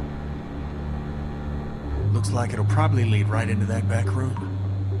 Looks like it'll probably lead right into that back room.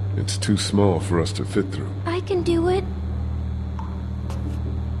 It's too small for us to fit through. I can do it.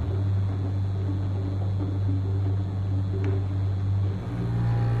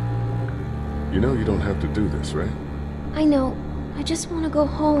 You know you don't have to do this, right? I know. I just want to go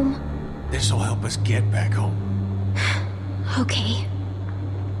home. This'll help us get back home. Okay.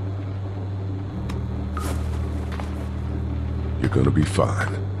 You're gonna be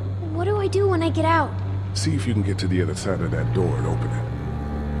fine. What do I do when I get out? See if you can get to the other side of that door and open it.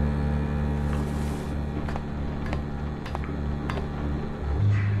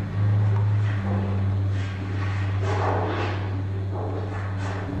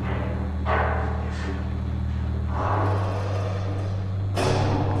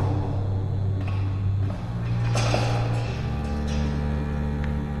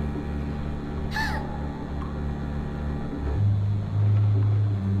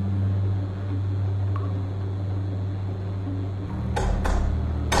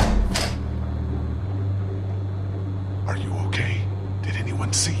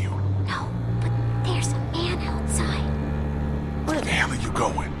 anyone see you? No, but there's a man outside. Where the hell are you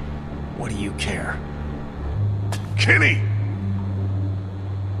going? What do you care? Kenny!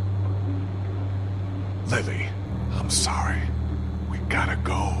 Lily, I'm sorry. We gotta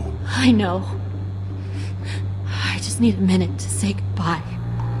go. I know. I just need a minute to say goodbye.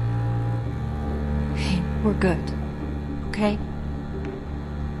 Hey, we're good. Okay?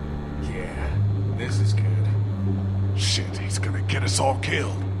 Yeah, this is good. Shit, he's gonna get us all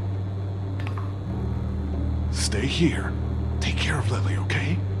killed. Stay here. Take care of Lily,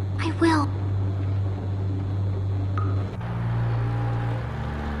 okay? I will.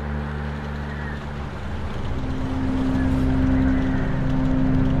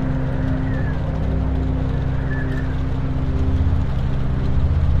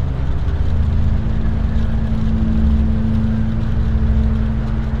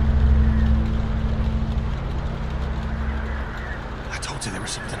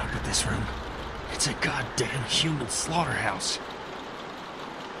 It's a goddamn human slaughterhouse.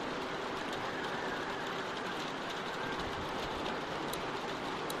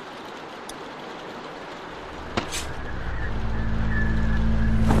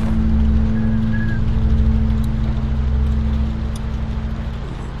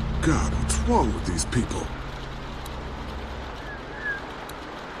 God, what's wrong with these people?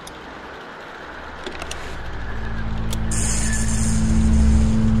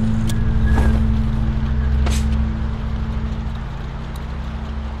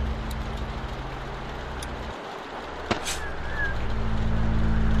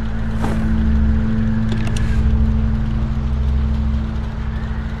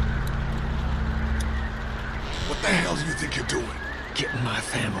 What the hell do you think you're doing? Getting my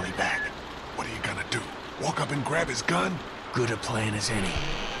family back. What are you gonna do? Walk up and grab his gun? Good a plan as any.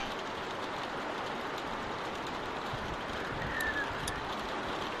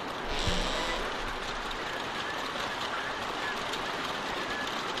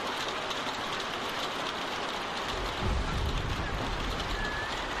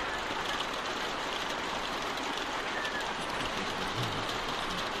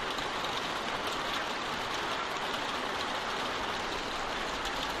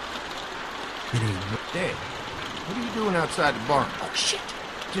 Dad, what are you doing outside the barn? Oh, shit.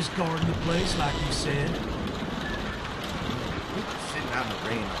 Just guarding the place like you said. We're just sitting out in the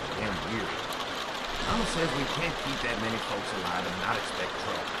rain all damn year. Mama says we can't keep that many folks alive and not expect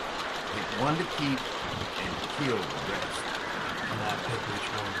trouble. Pick one to keep and kill the rest. And I pick which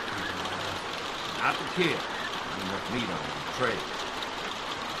one to keep alive. Not to kill. There's enough meat on the trade.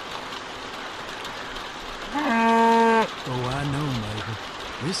 Oh, I know, neighbor.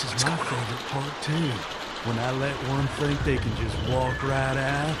 This is my favorite part, too. When I let one think they can just walk right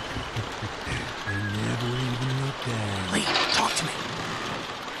out, they never even look down. Lee, talk to me.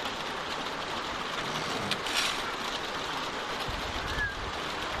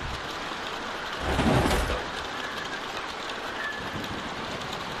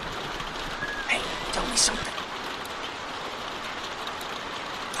 Hey, tell me something.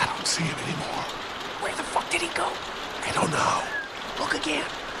 I don't see him anymore. Where the fuck did he go? I don't know. Look again.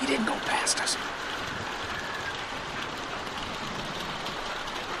 He didn't go past us.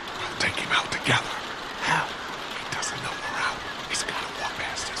 We'll take him out together. How? He doesn't know we're out. He's gotta walk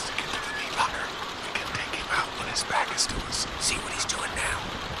past us to get to the meat locker. We can take him out when his back is to us. See what he's doing now.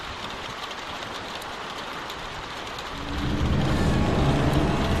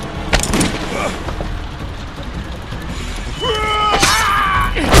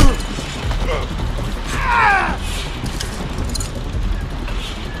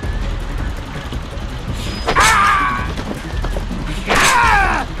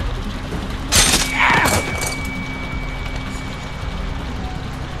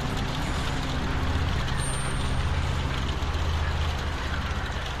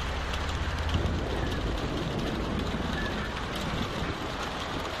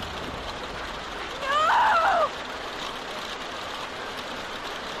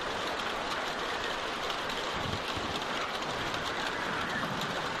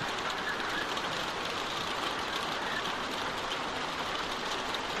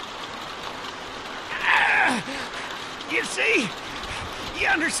 You see? You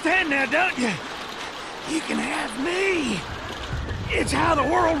understand now, don't you? You can have me. It's how the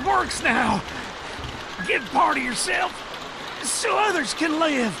world works now. Give part of yourself so others can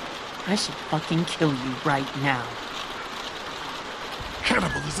live. I should fucking kill you right now.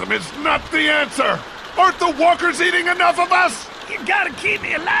 Cannibalism is not the answer! Aren't the walkers eating enough of us? You gotta keep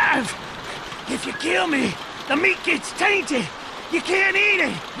me alive. If you kill me, the meat gets tainted. You can't eat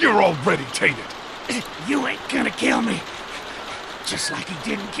it. You're already tainted. You ain't gonna kill me. Just like he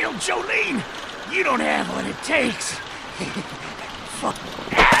didn't kill Jolene. You don't have what it takes. Fuck.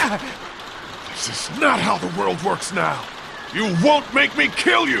 This is not how the world works now. You won't make me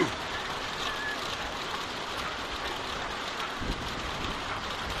kill you!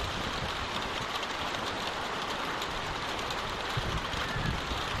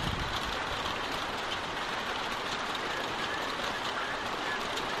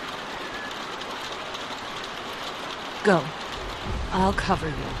 Go. I'll cover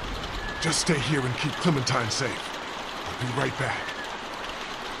you. Just stay here and keep Clementine safe. I'll be right back.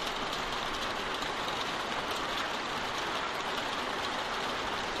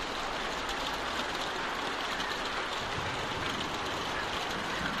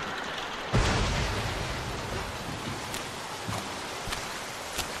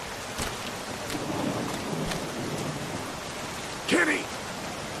 Kenny!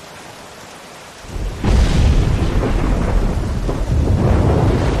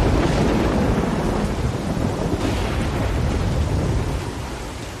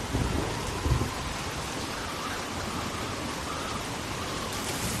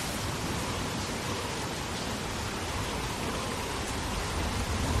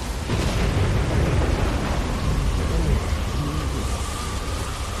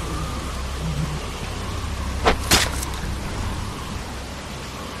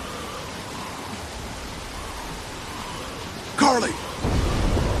 Carly!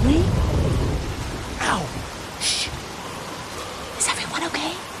 Lee? Ow! Shh! Is everyone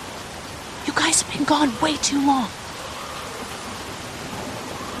okay? You guys have been gone way too long.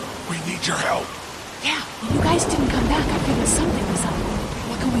 We need your help. Yeah, when you guys didn't come back, I figured something was up.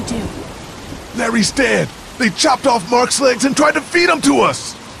 What can we do? Larry's dead! They chopped off Mark's legs and tried to feed him to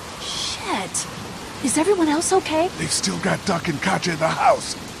us! Shit! Is everyone else okay? They've still got Duck and Katja in the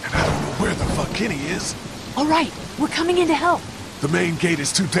house, and I don't know where the fuck Kenny is. All right, we're coming in to help. The main gate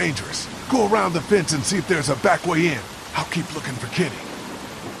is too dangerous. Go around the fence and see if there's a back way in. I'll keep looking for Kenny.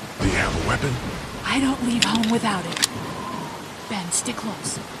 Do you have a weapon? I don't leave home without it. Ben, stick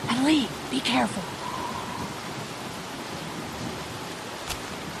close. And Lee, be careful.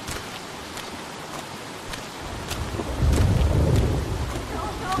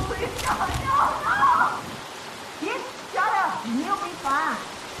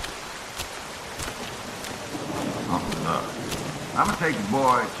 I'm gonna take the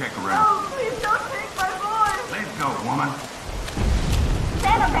boy and check around. No, please don't take my boy. Let's go, woman.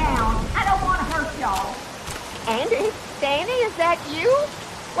 Settle down. I don't want to hurt y'all. Andy? Danny, is that you?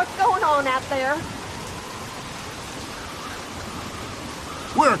 What's going on out there?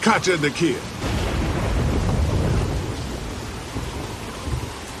 Where are Katja and the kid?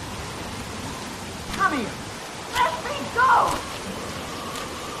 Come here. Let me go.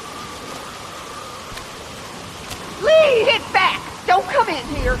 Lee, hit back! Don't come in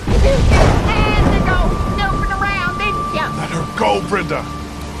here! You just had to go snooping around, didn't you? Let her go, Brenda!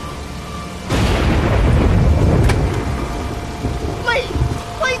 Lee,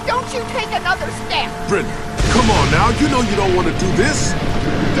 please don't you take another step! Brenda, come on now, you know you don't want to do this!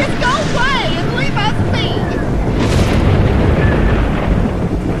 Just go away and leave us be!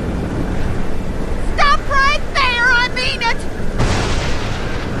 Stop right there, I mean it!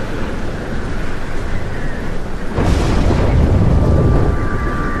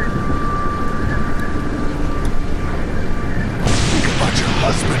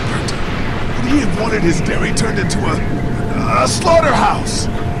 Husband, Brenda. Would he have wanted his dairy turned into a slaughterhouse?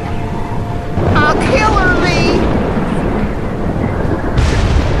 I'll kill her, Lee!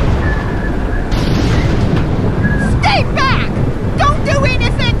 Stay back! Don't do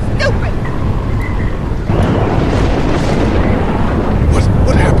anything stupid!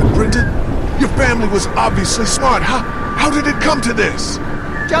 What happened, Brenda? Your family was obviously smart. How did it come to this?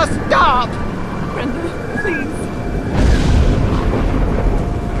 Just stop! Brenda, please.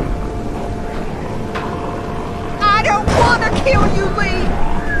 I don't want to kill you, Lee!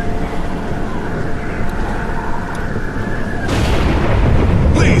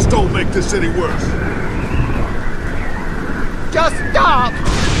 Please don't make this any worse. Just stop!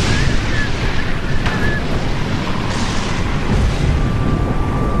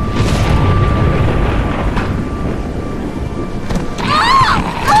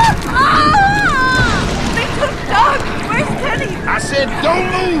 They took Doug! Where's Kenny? I said don't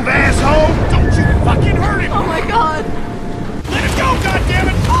move, asshole! Don't you fucking hurt him! Oh my god! Let him go,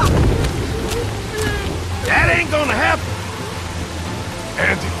 goddammit! That ain't gonna happen!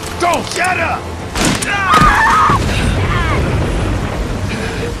 Andy, don't! Shut up!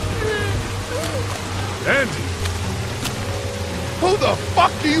 Andy! Who the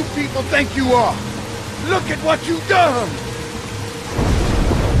fuck do you people think you are? Look at what you've done!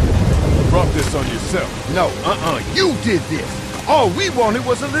 brought this on yourself. No, you did this. All we wanted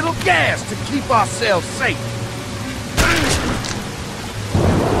was a little gas to keep ourselves safe.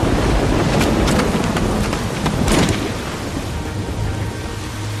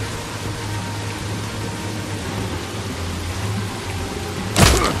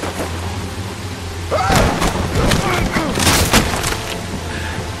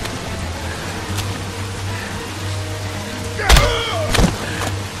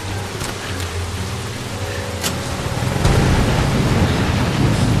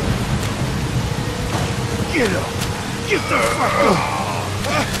 Get up! Get the fuck up!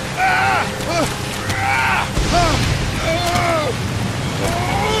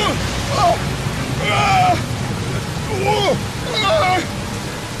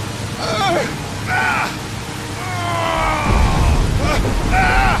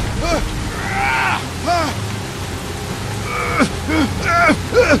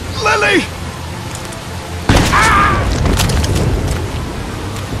 Lily!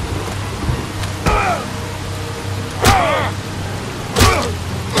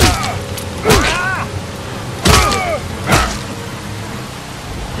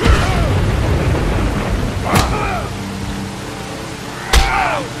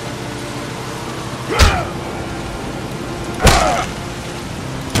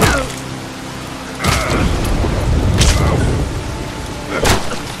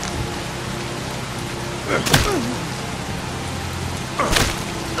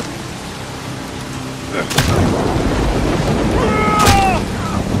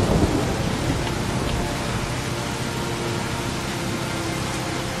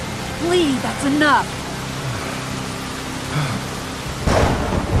 Lee, that's enough.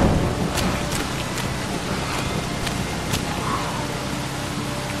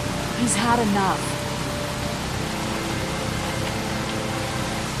 He's had enough.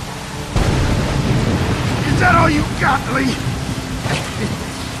 Is that all you got, Lee?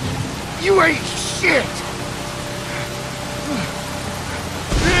 You ain't shit!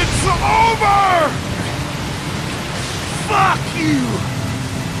 It's over! Fuck you!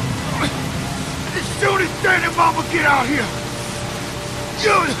 As soon as Dad and Mama get out here,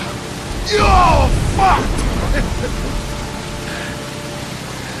 you're all fucked!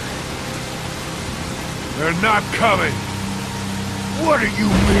 They're not coming. What do you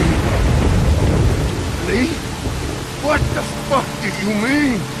mean? Lee? What the fuck do you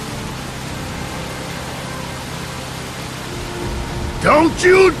mean? Don't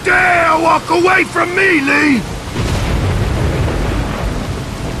you dare walk away from me, Lee!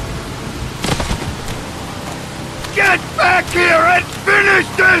 Get back here and finish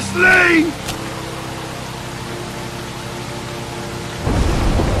this, Lee!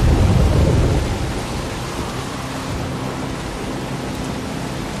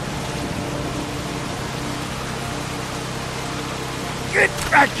 Get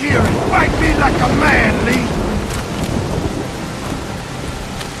back here and fight me like a man, Lee!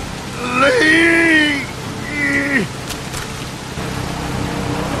 Lee!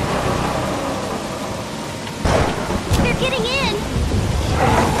 They're getting in!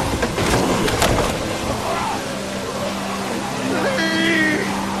 Lee!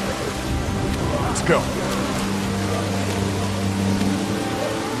 Let's go.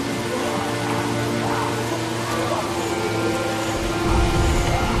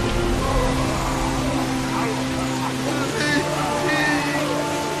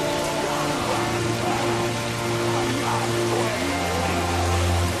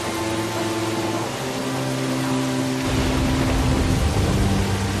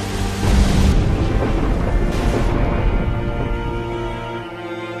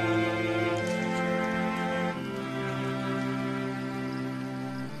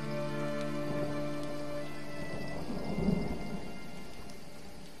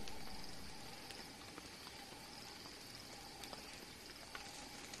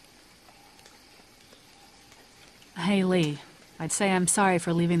 Hey, Lee. I'd say I'm sorry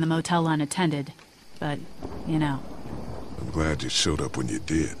for leaving the motel unattended, but, you know. I'm glad you showed up when you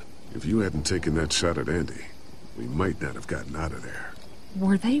did. If you hadn't taken that shot at Andy, we might not have gotten out of there.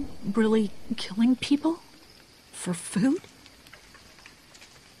 Were they really killing people? For food?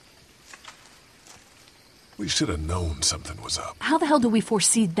 We should have known something was up. How the hell do we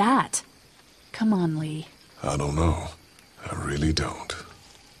foresee that? Come on, Lee. I don't know. I really don't.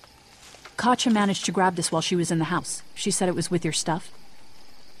 Katja managed to grab this while she was in the house. She said it was with your stuff.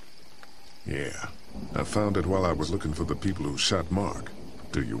 Yeah. I found it while I was looking for the people who shot Mark.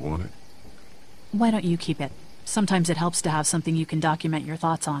 Do you want it? Why don't you keep it? Sometimes it helps to have something you can document your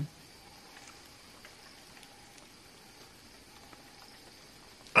thoughts on.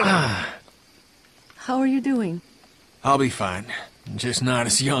 How are you doing? I'll be fine. Just not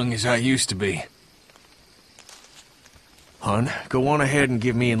as young as I used to be. Hun, go on ahead and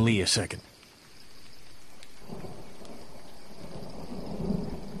give me and Lee a second.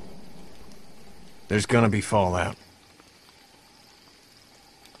 There's gonna be fallout.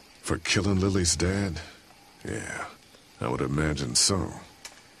 For killing Lily's dad? Yeah, I would imagine so.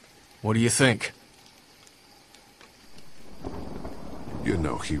 What do you think? You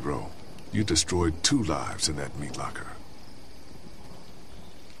know, hero, you destroyed 2 lives in that meat locker.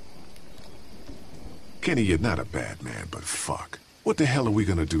 Kenny, you're not a bad man, but fuck. What the hell are we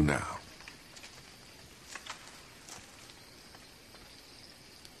gonna do now?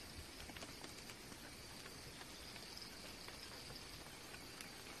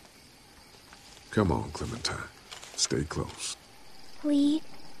 Come on, Clementine. Stay close. Lee,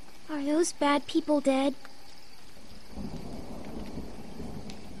 are those bad people dead?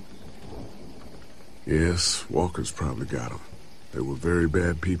 Yes, Walker's probably got them. They were very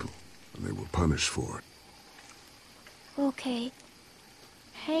bad people, and they were punished for it. Okay.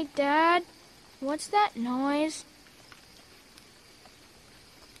 Hey, Dad. What's that noise?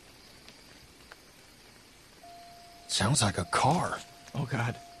 Sounds like a car. Oh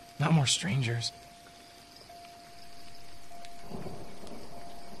God, not more strangers.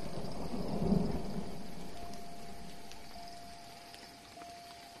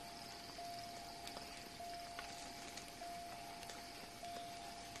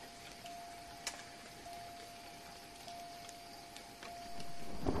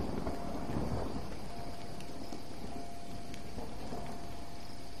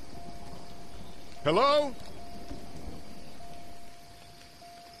 Hello?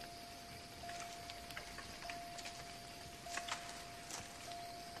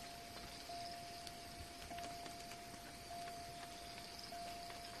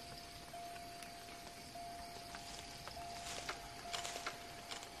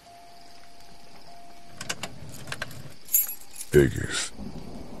 Figures.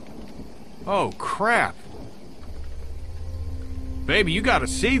 Oh, crap. Baby, you gotta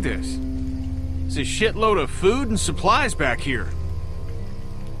see this. There's a shitload of food and supplies back here.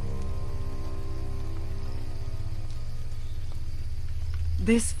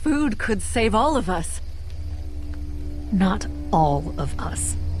 This food could save all of us. Not all of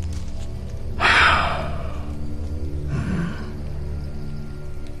us.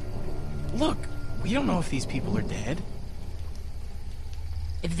 Look, we don't know if these people are dead.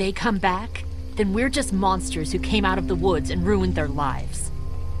 If they come back, then we're just monsters who came out of the woods and ruined their lives.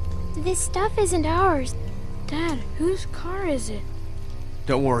 This stuff isn't ours. Dad, whose car is it?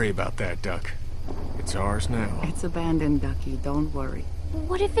 Don't worry about that, Duck. It's ours now. It's abandoned, Ducky. Don't worry.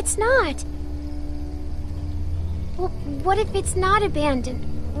 What if it's not? Well, what if it's not abandoned?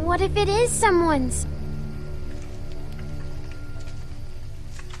 What if it is someone's?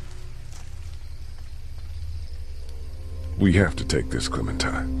 We have to take this,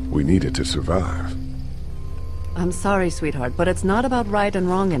 Clementine. We need it to survive. I'm sorry, sweetheart, but it's not about right and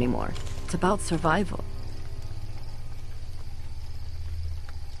wrong anymore. It's about survival.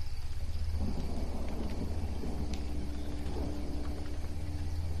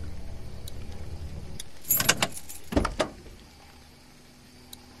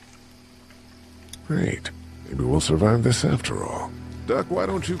 Great. Maybe we'll survive this after all. Duck, why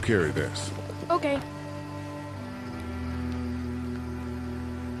don't you carry this? Okay.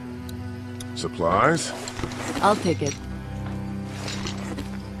 Supplies? I'll take it.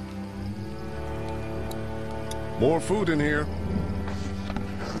 More food in here.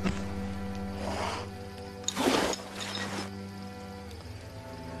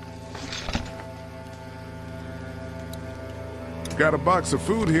 Got a box of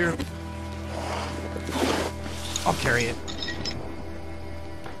food here. I'll carry it.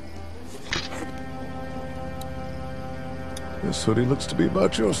 This hoodie looks to be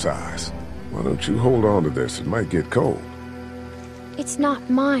about your size. Why don't you hold on to this? It might get cold. It's not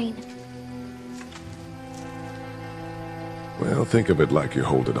mine. Well, think of it like you're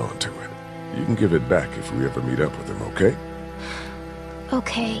holding on to it. You can give it back if we ever meet up with him, okay?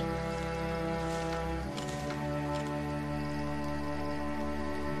 Okay.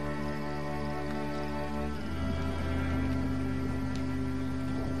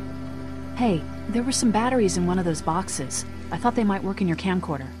 Hey, there were some batteries in one of those boxes. I thought they might work in your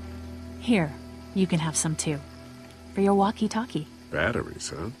camcorder. Here, you can have some too. For your walkie-talkie. Batteries,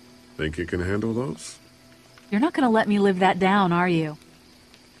 huh? Think you can handle those? You're not gonna let me live that down, are you?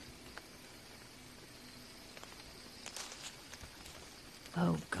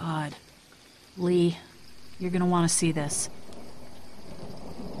 Oh, God. Lee, you're gonna want to see this.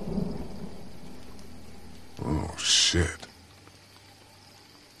 shit.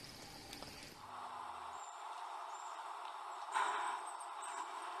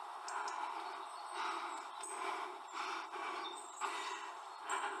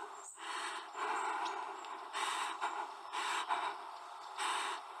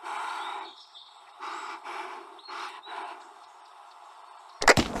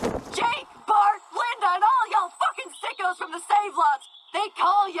 Jake, Bart, Linda, and all y'all fucking sickos from the save lots. They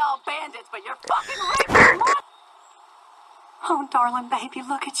call y'all bandits, but you're fucking raping. Oh, darling baby,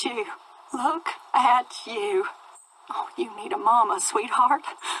 look at you. Look at you. Oh, you need a mama, sweetheart.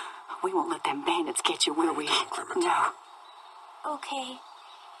 We won't let them bandits get you, will we? No. Okay,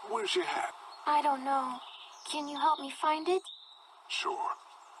 Where's your hat? I don't know. Can you help me find it? Sure.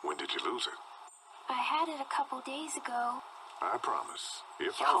 When did you lose it? I had it a couple days ago. I promise.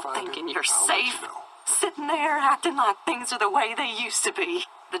 If Y'all I find thinking it, you're I'll safe? let you know. Sitting there acting like things are the way they used to be.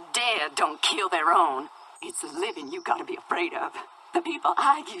 The dead don't kill their own. It's the living you gotta be afraid of. The people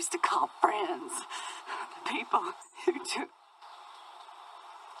I used to call friends. The people who do...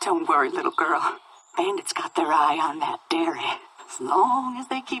 Don't worry, little girl. Bandits got their eye on that dairy. As long as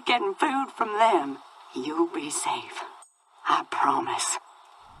they keep getting food from them, you'll be safe. I promise.